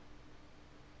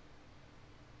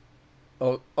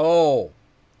 Oh,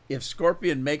 if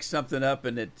Scorpion makes something up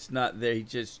and it's not there,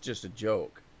 he's just a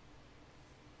joke.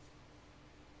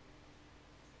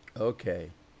 Okay.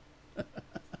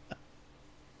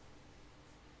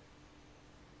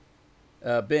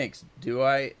 Binks, do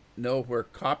I know where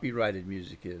copyrighted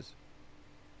music is?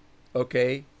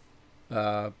 Okay.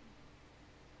 Uh,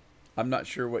 I'm not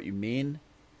sure what you mean.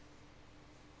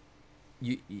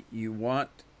 You want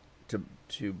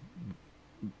to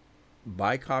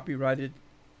buy copyrighted,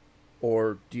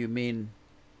 or do you mean?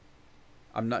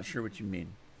 I'm not sure what you mean.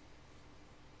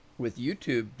 With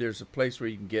YouTube, there's a place where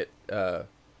you can get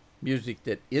music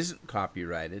that isn't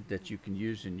copyrighted that you can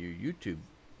use in your YouTube.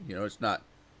 You know, it's not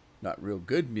real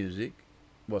good music.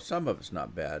 Well, some of it's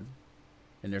not bad,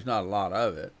 and there's not a lot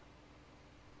of it.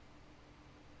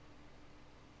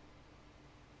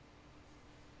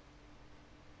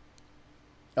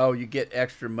 Oh, you get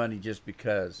extra money just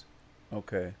because.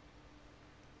 Okay.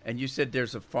 And you said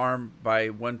there's a farm by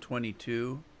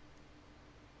 122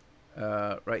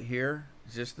 right here.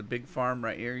 Is this the big farm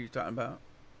right here you're talking about?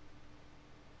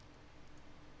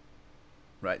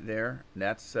 Right there. And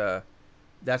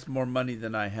that's more money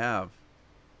than I have.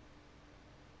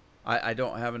 I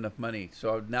don't have enough money,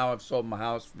 so now I've sold my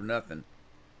house for nothing.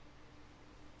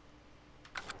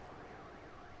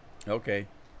 Okay.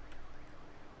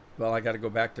 Well, I got to go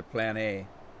back to Plan A.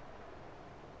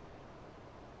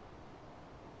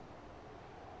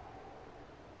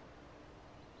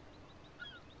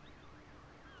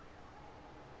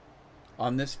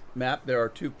 On this map, there are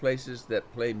two places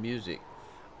that play music.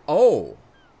 Oh,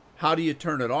 how do you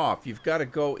turn it off? You've got to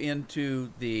go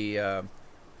into the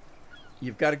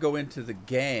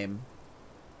game,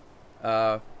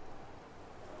 uh,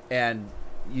 and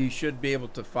you should be able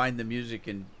to find the music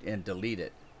and delete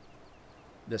it.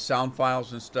 The sound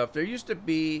files and stuff. There used to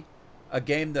be a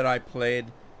game that I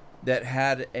played that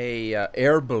had a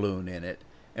air balloon in it,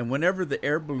 and whenever the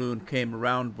air balloon came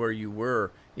around where you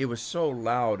were, it was so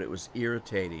loud it was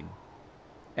irritating.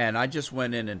 And I just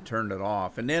went in and turned it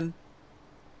off. And then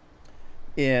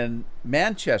in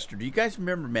Manchester, do you guys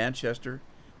remember Manchester?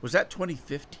 Was that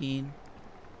 2015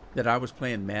 that I was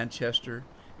playing Manchester?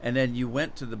 And then you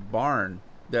went to the barn,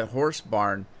 the horse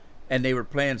barn, and they were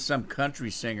playing some country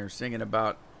singer singing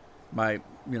about my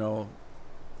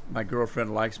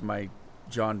girlfriend likes my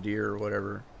John Deere or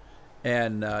whatever.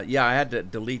 And yeah, I had to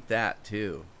delete that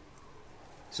too.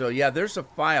 So yeah, there's a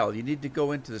file. You need to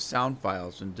go into the sound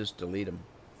files and just delete them.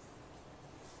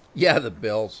 Yeah, the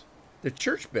bells. The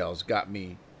church bells got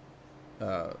me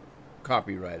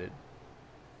copyrighted.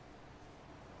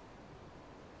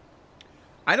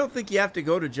 I don't think you have to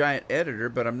go to Giant Editor,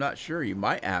 but I'm not sure. You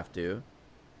might have to.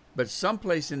 But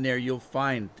someplace in there you'll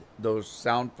find those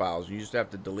sound files. You just have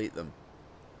to delete them.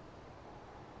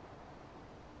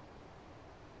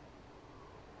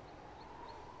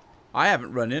 I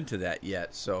haven't run into that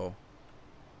yet, so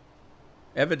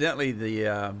evidently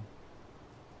the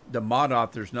mod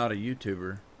author's not a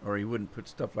YouTuber, or he wouldn't put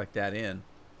stuff like that in.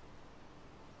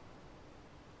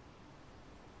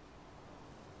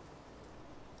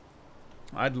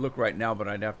 I'd look right now, but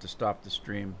I'd have to stop the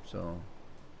stream, so.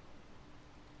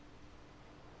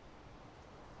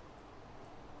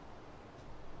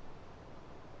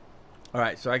 All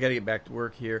right, so I got to get back to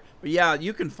work here. But yeah,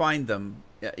 you can find them.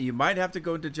 You might have to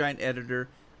go into Giant Editor.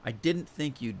 I didn't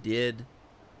think you did,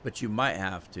 but you might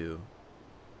have to.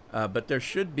 But there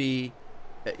should be,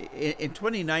 in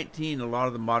 2019, a lot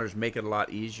of the modders make it a lot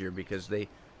easier because they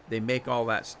make all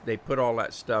that, they put all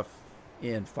that stuff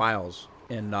in files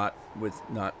and not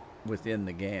within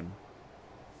the game.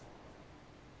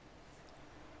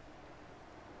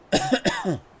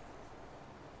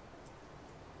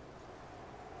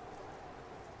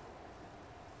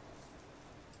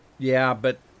 Yeah,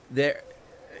 but there,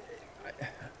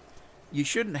 you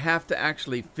shouldn't have to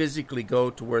actually physically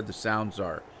go to where the sounds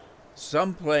are.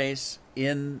 Someplace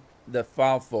in the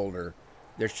file folder,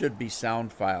 there should be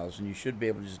sound files, and you should be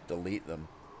able to just delete them.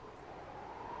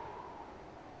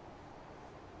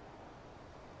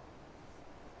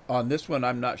 On this one,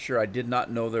 I'm not sure. I did not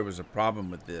know there was a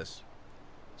problem with this.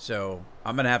 So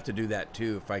I'm going to have to do that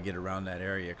too if I get around that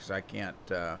area, because I can't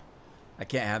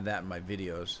have that in my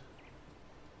videos.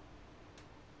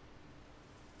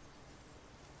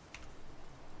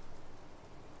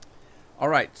 All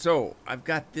right, so I've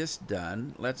got this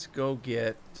done. Let's go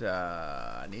get,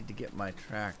 I need to get my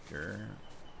tractor.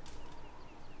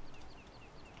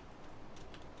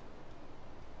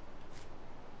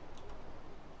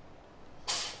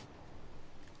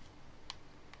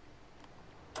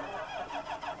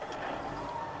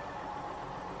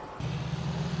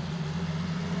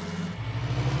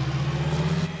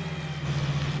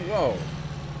 Whoa.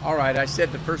 All right, I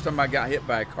said the first time I got hit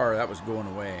by a car, that was going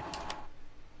away.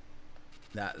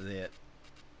 That's it.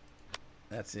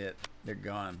 That's it. They're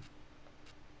gone.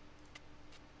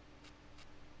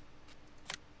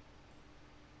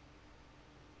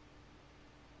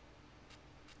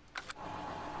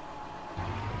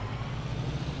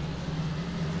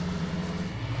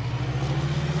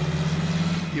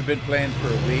 You've been playing for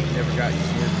a week, never got used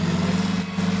to the music.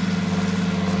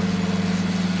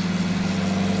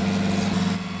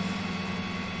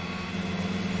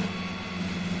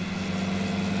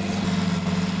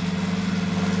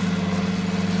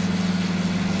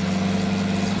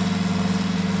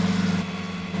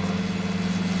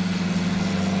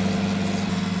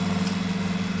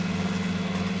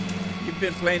 You've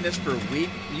been playing this for a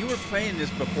week? You were playing this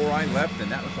before I left,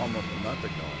 and that was almost a month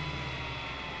ago.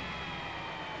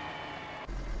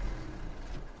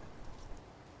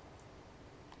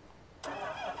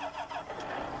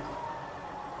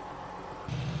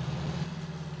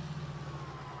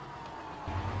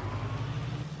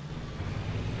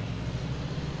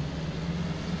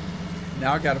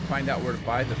 Now I got to find out where to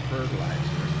buy the fertilizer.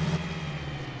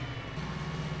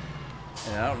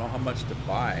 And I don't know how much to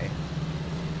buy.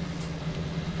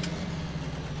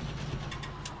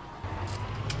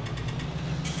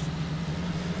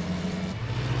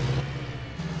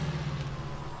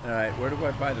 Alright, where do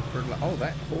I buy the fertilizer? Oh,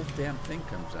 that whole damn thing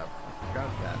comes up. I forgot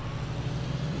that.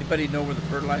 Anybody know where the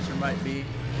fertilizer might be?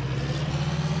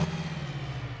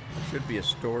 There should be a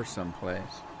store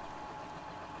someplace.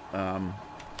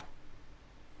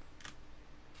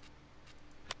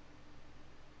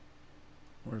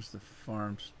 Where's the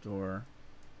farm store?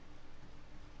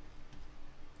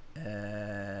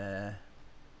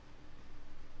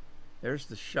 There's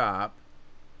the shop.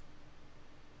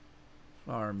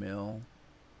 Flour mill.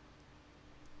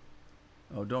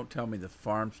 Oh, don't tell me the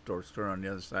farm store on the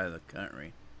other side of the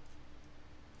country.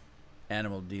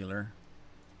 Animal dealer.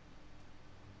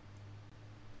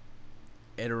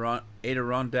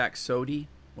 Adirondack Sody?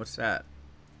 What's that?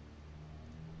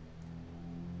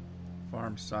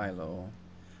 Farm silo.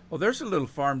 Well, there's a little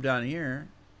farm down here.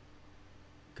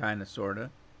 Kinda, sorta.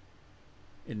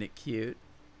 Isn't it cute?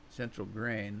 Central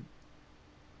Grain.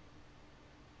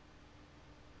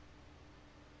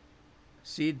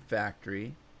 Seed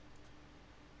factory.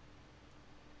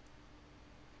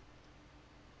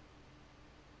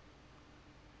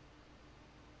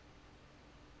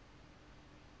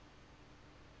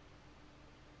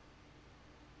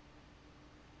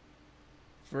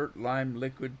 Fert lime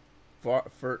liquid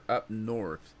fert up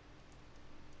north.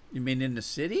 You mean in the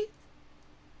city?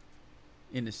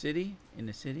 In the city? In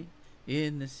the city?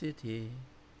 In the city.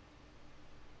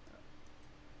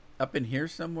 Up in here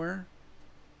somewhere?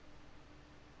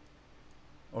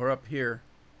 Or up here?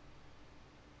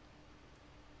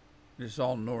 It's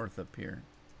all north up here.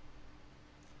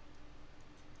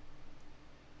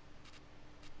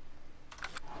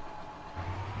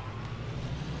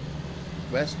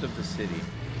 West of the city.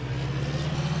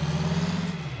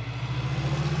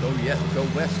 Go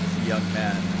west, young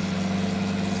man.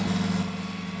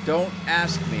 Don't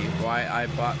ask me why I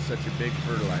bought such a big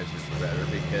fertilizer spreader,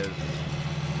 because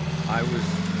I was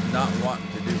not wanting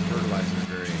to do fertilizer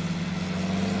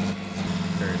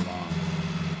very long.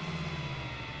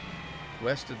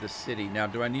 West of the city. Now,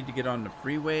 do I need to get on the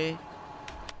freeway?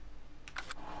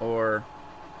 Or,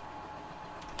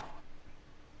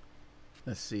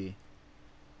 let's see.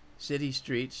 City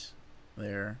streets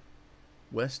there.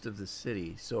 West of the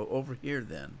city. So over here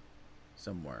then,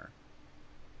 somewhere.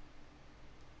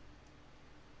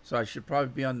 So I should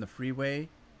probably be on the freeway?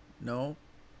 No?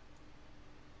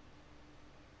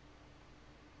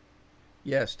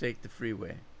 Yes, take the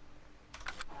freeway.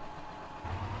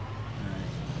 Alright.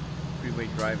 Freeway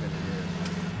driving it is.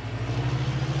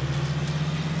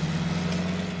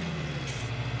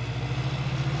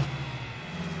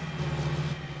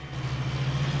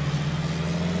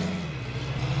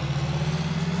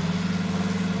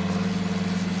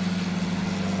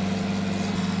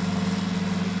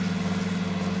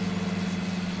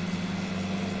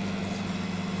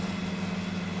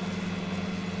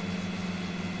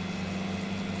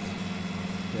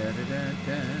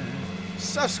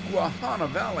 Susquehanna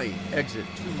Valley, exit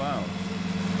 2 miles.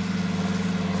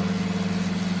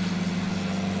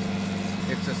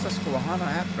 It's a Susquehanna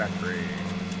hat factory.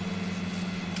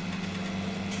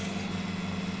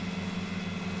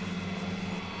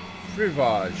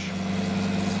 Frivage,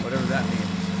 whatever that means.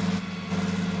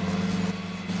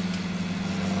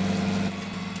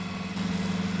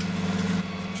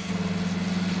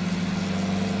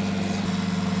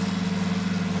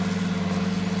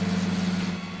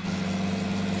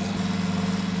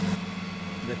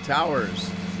 Towers.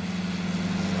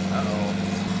 Uh-oh.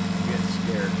 I'm getting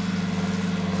scared.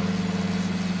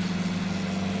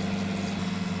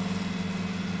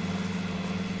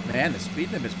 Man, the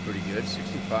speed limit's pretty good.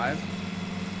 65.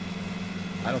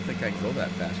 I don't think I can go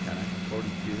that fast, can I?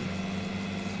 42.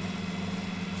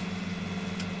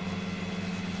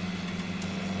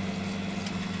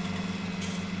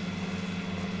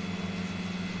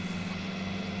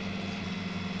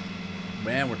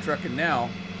 man, we're trucking now.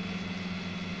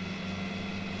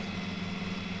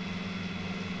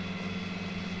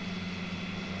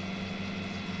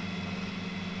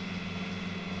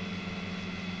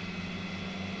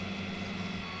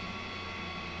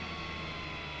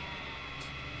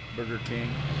 Burger King.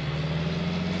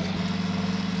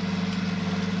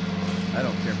 I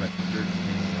don't care much for Burger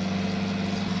King.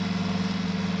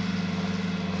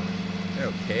 They're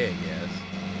okay, I guess.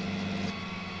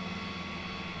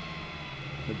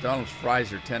 McDonald's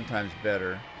fries are 10 times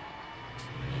better.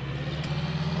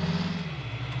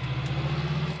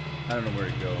 I don't know where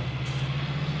to go.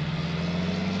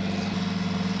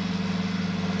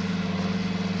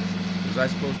 Was I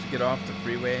supposed to get off the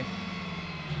freeway?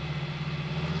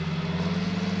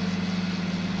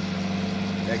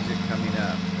 Exit coming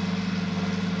up.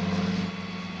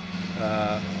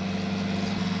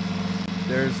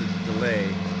 There's a delay.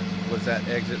 Was that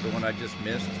exit the one I just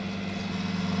missed?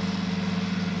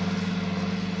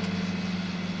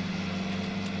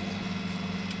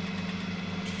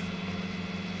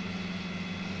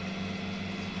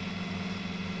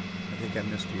 I think I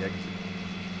missed the exit.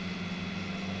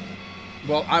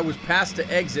 Well, I was past the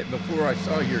exit before I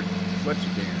saw your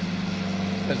whatcha-dinger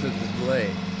because of the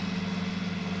delay.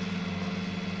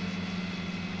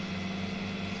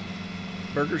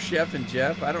 Burger Chef and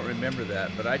Jeff, I don't remember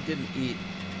that, but I didn't eat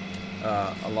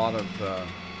a lot of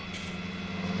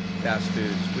fast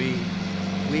foods.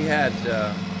 We had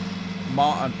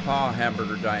Ma and Pa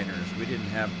hamburger diners. We didn't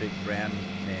have big brand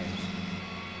names.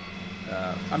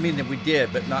 I mean, we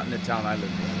did, but not in the town I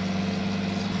lived in.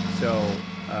 So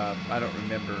I don't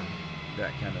remember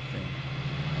that kind of thing.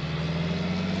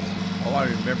 All I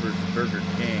remember is the Burger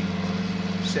King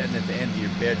sitting at the end of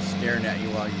your bed staring at you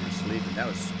while you were sleeping. That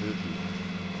was spooky.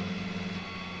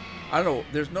 I don't know.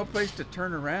 There's no place to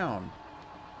turn around.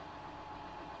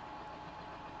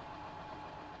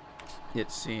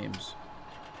 It seems.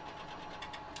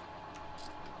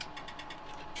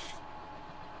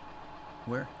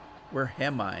 Where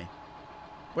am I?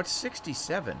 What's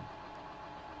 67?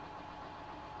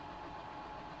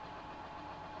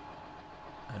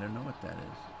 I don't know what that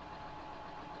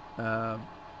is.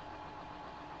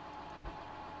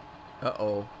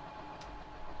 Uh-oh.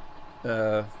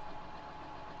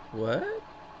 What?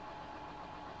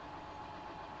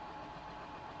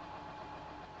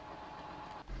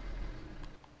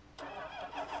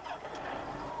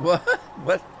 What?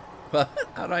 What?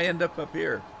 How'd I end up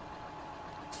here?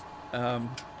 I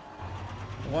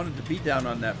wanted to be down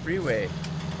on that freeway.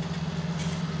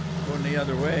 Going the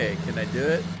other way. Can I do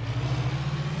it?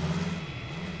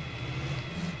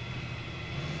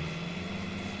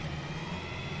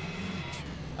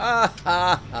 Ah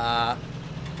ha ha.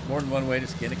 More than one way to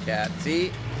skin a cat.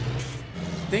 See?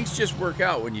 Things just work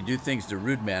out when you do things the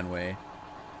rude man way.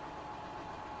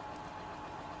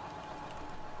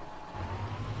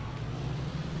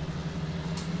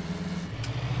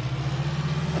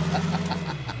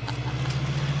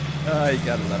 Oh, you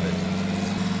gotta love it.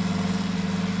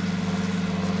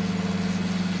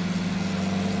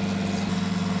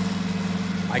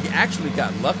 I actually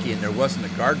got lucky and there wasn't a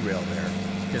guardrail there.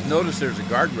 Because notice there's a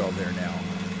guardrail there now.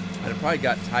 I'd have probably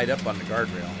got tied up on the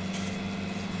guardrail.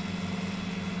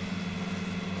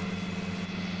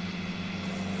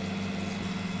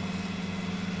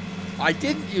 I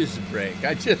didn't use the brake.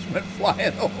 I just went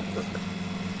flying over.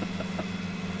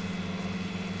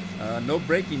 No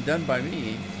braking done by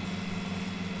me.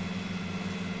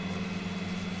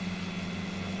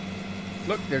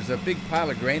 Look, there's a big pile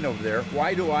of grain over there.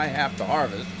 Why do I have to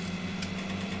harvest?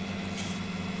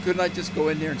 Couldn't I just go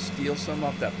in there and steal some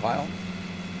off that pile?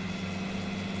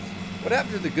 What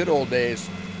happened to the good old days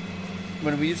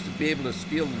when we used to be able to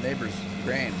steal the neighbor's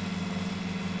grain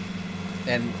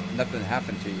and nothing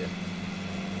happened to you?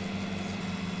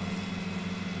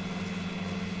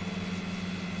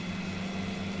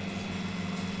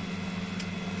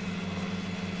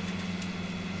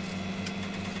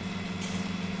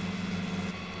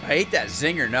 I ate that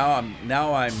zinger.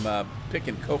 Now I'm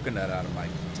picking coconut out of my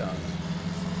tongue.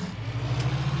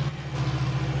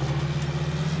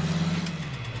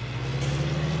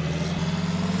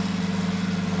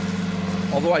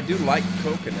 Although I do like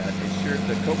coconut, it's sure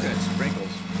the coconut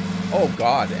sprinkles. Oh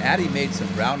God, Addie made some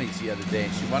brownies the other day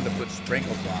and she wanted to put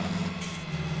sprinkles on them.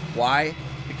 Why?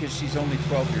 Because she's only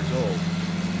 12 years old.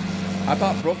 I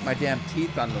about broke my damn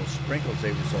teeth on those sprinkles,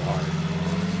 they were so hard.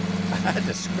 I had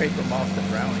to scrape them off the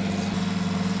brownies.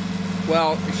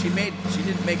 Well, she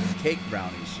didn't make the cake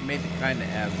brownies. She made the kind that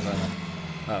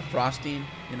have frosting,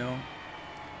 you know.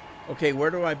 Okay,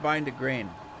 where do I bind the grain?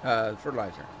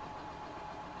 Fertilizer.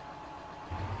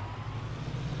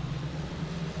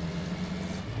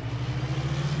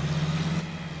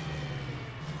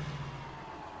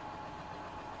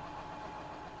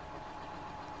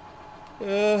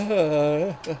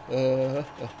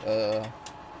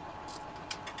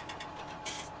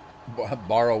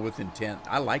 Borrow with intent.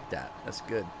 I like that. That's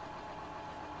good.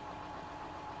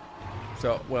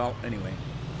 So, well, anyway,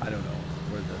 I don't know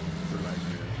where the fertilizer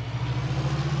is.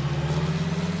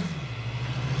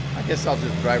 I guess I'll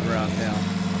just drive around town,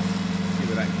 see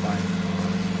what I can find.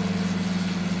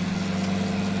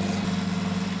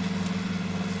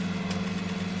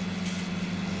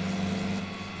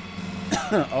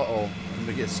 Uh-oh, I'm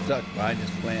gonna get stuck behind this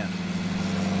plant.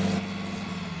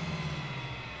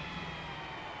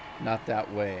 Not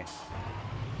that way.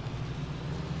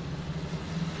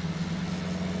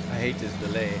 I hate this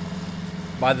delay.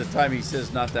 By the time he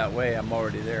says not that way, I'm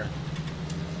already there.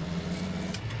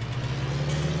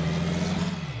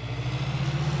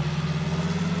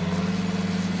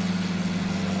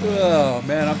 Oh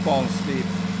man, I'm falling asleep.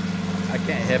 I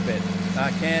can't help it.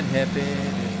 I can't help it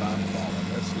if I'm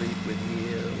falling asleep with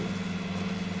you.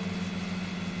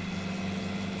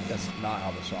 That's not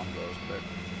how the song goes, but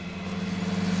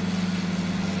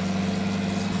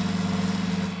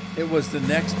it was the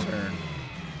next turn.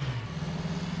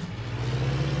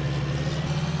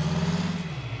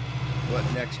 What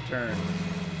next turn?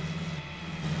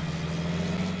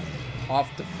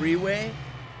 Off the freeway?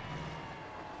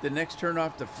 The next turn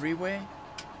off the freeway?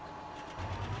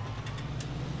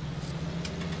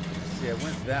 Let's see, I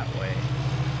went that way.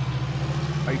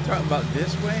 Are you talking about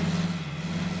this way?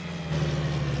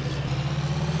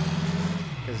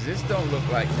 Because this don't look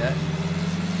like that.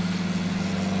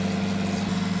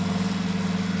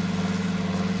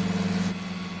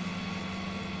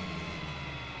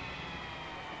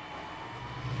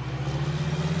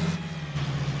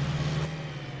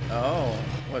 Oh,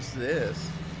 what's this?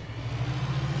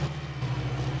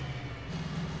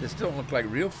 This don't look like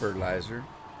real fertilizer.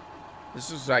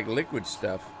 This is like liquid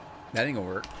stuff. That ain't gonna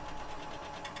work.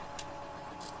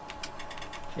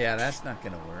 Yeah, that's not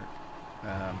gonna work.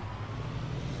 How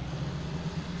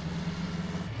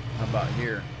about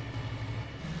here?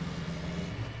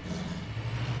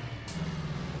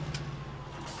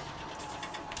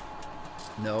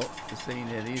 No, this ain't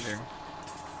it either.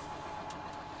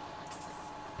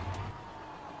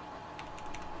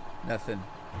 Nothing.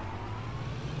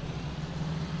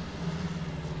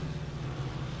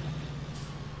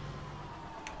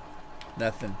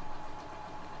 Nothing.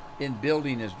 In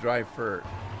building is dry fert.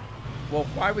 Well,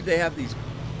 why would they have these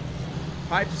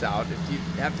pipes out if you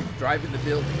have to drive in the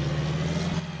building?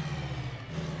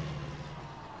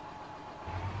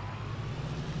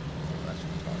 Well, that's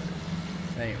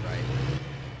retarded. That ain't right.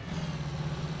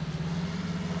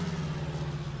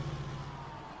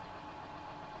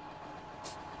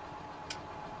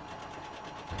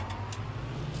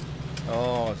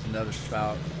 Oh, it's another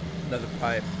spout. Another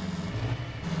pipe.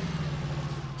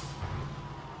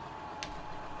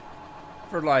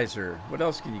 Fertilizer. What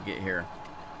else can you get here?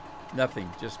 Nothing.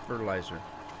 Just fertilizer.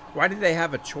 Why do they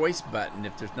have a choice button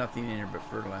if there's nothing in here but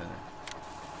fertilizer?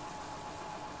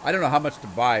 I don't know how much to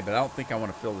buy, but I don't think I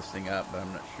want to fill this thing up, but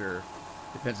I'm not sure.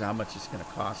 Depends on how much it's going to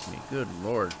cost me. Good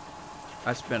Lord.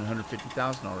 I spent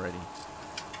 $150,000 already.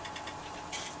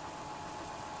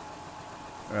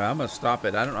 All right, I'm going to stop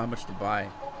it. I don't know how much to buy.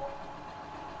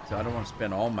 So I don't want to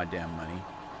spend all my damn money.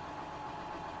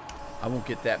 I won't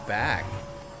get that back.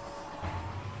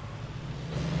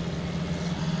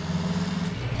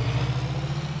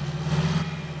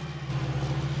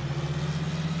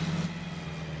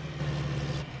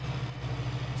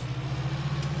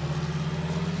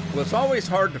 Well, it's always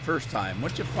hard the first time.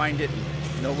 Once you find it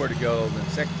and know where to go, then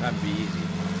the second time will be easy.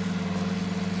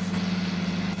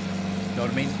 Know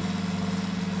what I mean?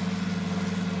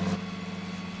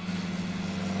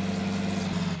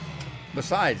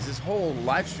 Besides, this whole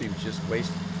live stream is just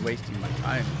wasting my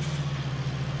time.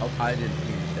 Oh, I didn't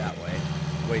mean it that way.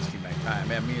 Wasting my time.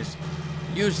 I mean, it's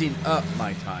using up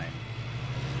my time.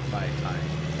 My time.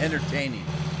 Entertaining.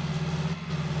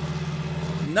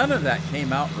 None of that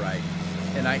came out right.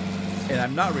 And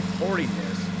I'm not recording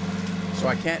this, so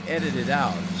I can't edit it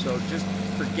out. So just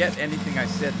forget anything I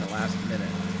said in the last minute.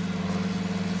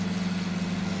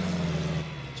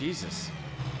 Jesus.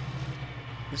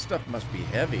 This stuff must be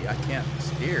heavy. I can't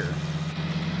steer.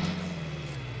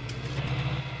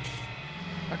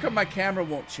 How come my camera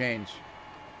won't change?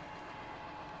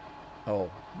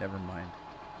 Oh, never mind.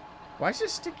 Why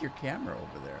just stick your camera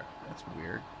over there? That's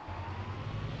weird.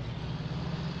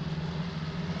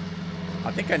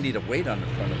 I think I need a weight on the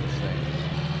front of this thing.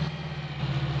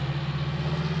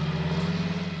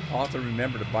 I'll have to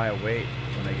remember to buy a weight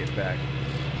when I get back.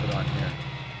 Put it on here.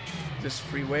 This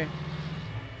freeway?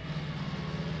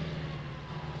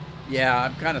 Yeah,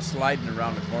 I'm kind of sliding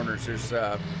around the corners. There's,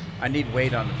 I need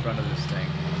weight on the front of this thing.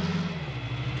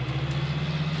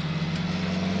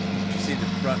 You see the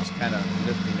front's kind of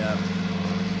lifting up.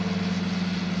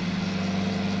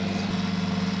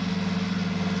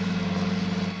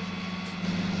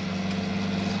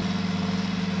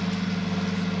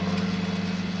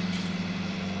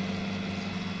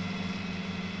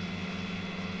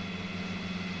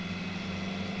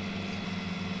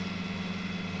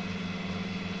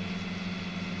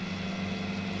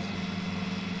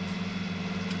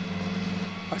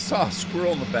 I saw a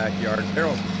squirrel in the backyard.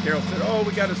 Carol said, "Oh,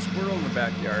 we got a squirrel in the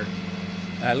backyard."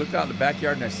 And I looked out in the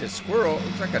backyard and I said, "Squirrel? It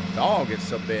looks like a dog. It's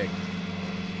so big."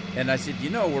 And I said, "You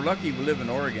know, we're lucky we live in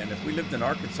Oregon. If we lived in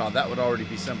Arkansas, that would already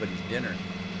be somebody's dinner."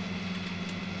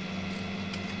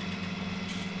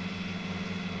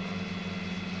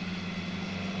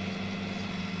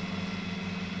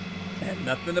 And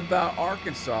nothing about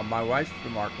Arkansas. My wife's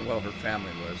from Arkansas. Well, her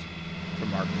family was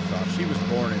from Arkansas. She was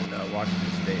born in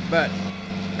Washington State, but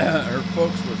her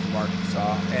folks were from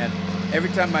Arkansas. And every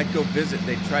time I'd go visit,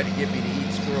 they'd try to get me to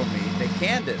eat squirrel meat. They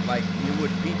canned it like you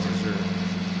would peaches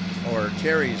or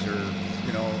cherries or,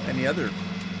 you know, any other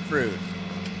fruit.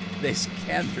 They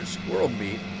canned their squirrel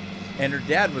meat, and her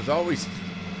dad was always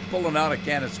pulling out a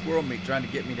can of squirrel meat trying to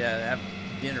get me to have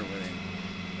dinner with him.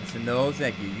 I said, "No,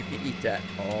 thank you. You can eat that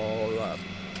all up.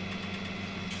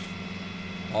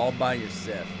 All by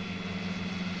yourself."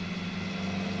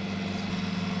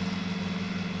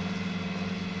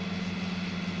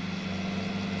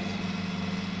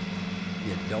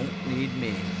 You don't need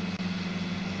me.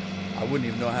 I wouldn't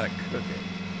even know how to cook it.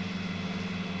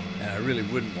 And I really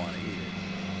wouldn't want to eat it.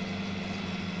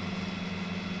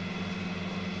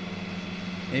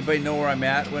 Anybody know where I'm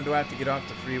at? When do I have to get off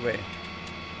the freeway?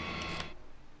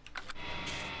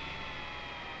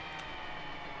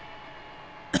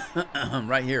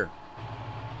 Right here,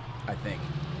 I think.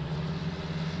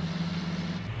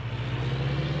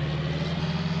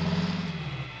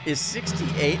 Is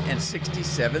 68 and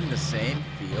 67 the same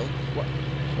field?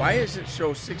 Why does it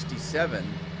show 67?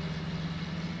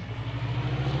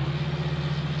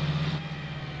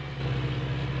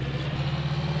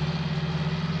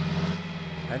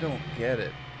 I don't get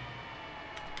it.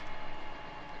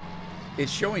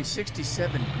 It's showing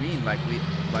 67 green like we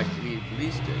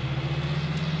leased it.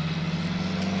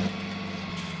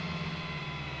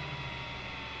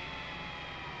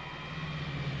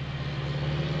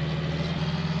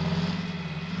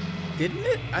 Didn't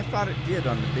it? I thought it did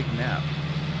on the big map.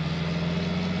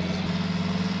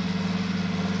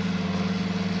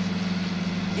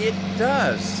 It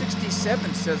does.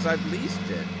 67 says I've leased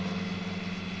it.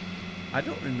 I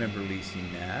don't remember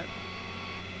leasing that.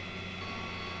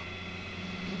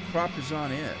 What crop is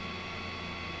on it?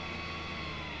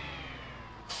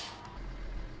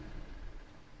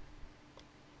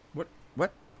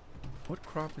 What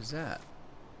crop is that?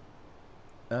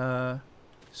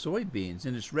 Soybeans,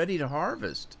 and it's ready to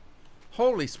harvest.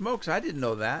 Holy smokes, I didn't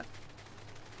know that.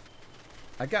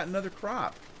 I got another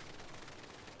crop.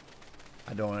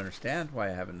 I don't understand why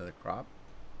I have another crop.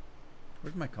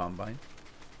 Where's my combine?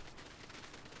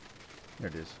 There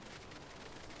it is.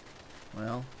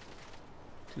 Well,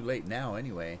 too late now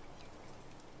anyway.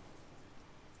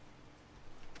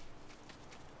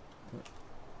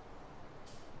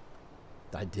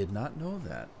 I did not know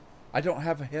that. I don't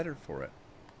have a header for it.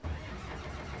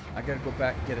 I gotta go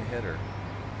back and get a header.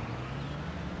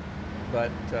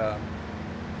 But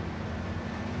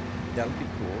that'll be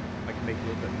cool. I can make a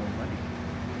little bit more money.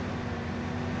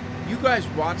 You guys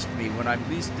watched me when I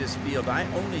leased this field. I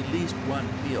only leased one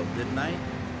field, didn't I?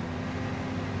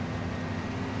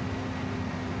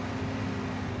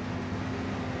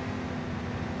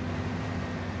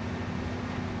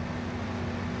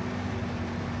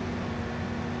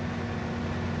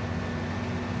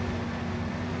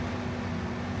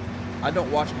 I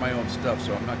don't watch my own stuff,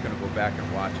 so I'm not going to go back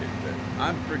and watch it, but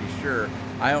I'm pretty sure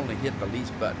I only hit the lease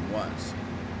button once.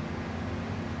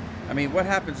 I mean, what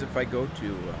happens if I go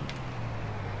to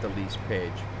the lease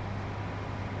page?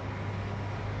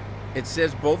 It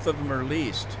says both of them are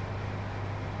leased.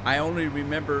 I only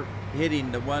remember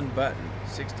hitting the one button,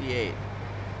 68.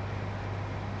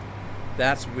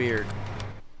 That's weird.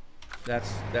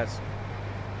 That's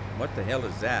what the hell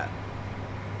is that?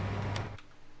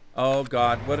 Oh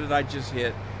God, what did I just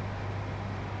hit?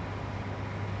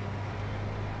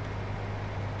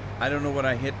 I don't know what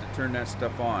I hit to turn that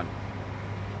stuff on.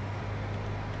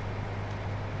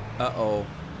 Uh-oh.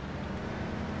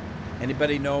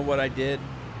 Anybody know what I did?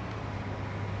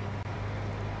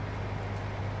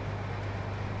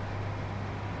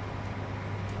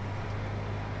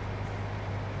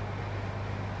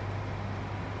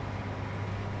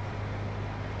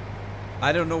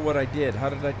 I don't know what I did. How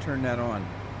did I turn that on?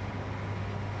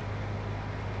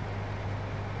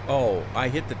 Oh, I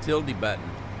hit the tilde button.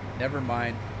 Never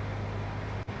mind.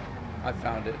 I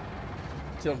found it.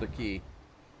 Tilde key.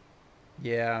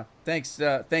 Yeah. Thanks.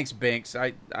 Thanks, Banks.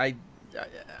 I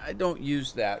don't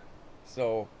use that,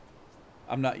 so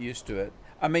I'm not used to it.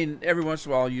 I mean, every once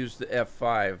in a while I'll use the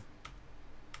F5,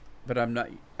 but I'm not.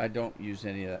 I don't use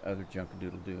any of that other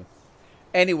junkadoodle do.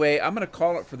 Anyway, I'm gonna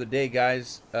call it for the day,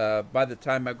 guys. By the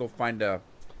time I go find a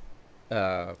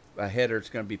header, it's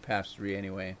gonna be past 3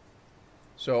 anyway.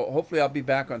 So hopefully I'll be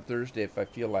back on Thursday if I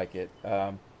feel like it.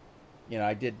 You know,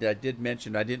 I did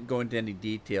mention I didn't go into any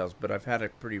details, but I've had a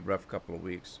pretty rough couple of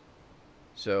weeks.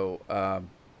 So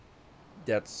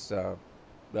that's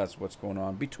that's what's going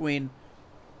on between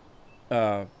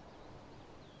uh,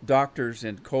 doctors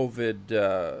and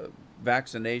COVID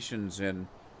vaccinations and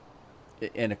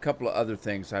a couple of other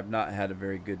things. I've not had a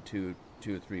very good 2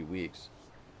 or 3 weeks.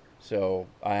 So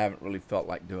I haven't really felt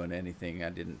like doing anything. I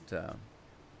didn't. You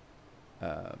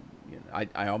know,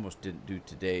 I almost didn't do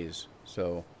today's.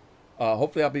 So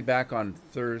hopefully I'll be back on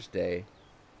Thursday,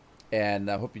 and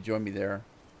I hope you join me there.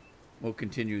 We'll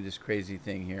continue this crazy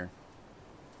thing here.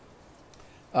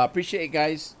 Appreciate it,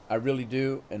 guys. I really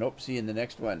do, and hope to see you in the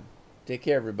next one. Take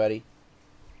care, everybody.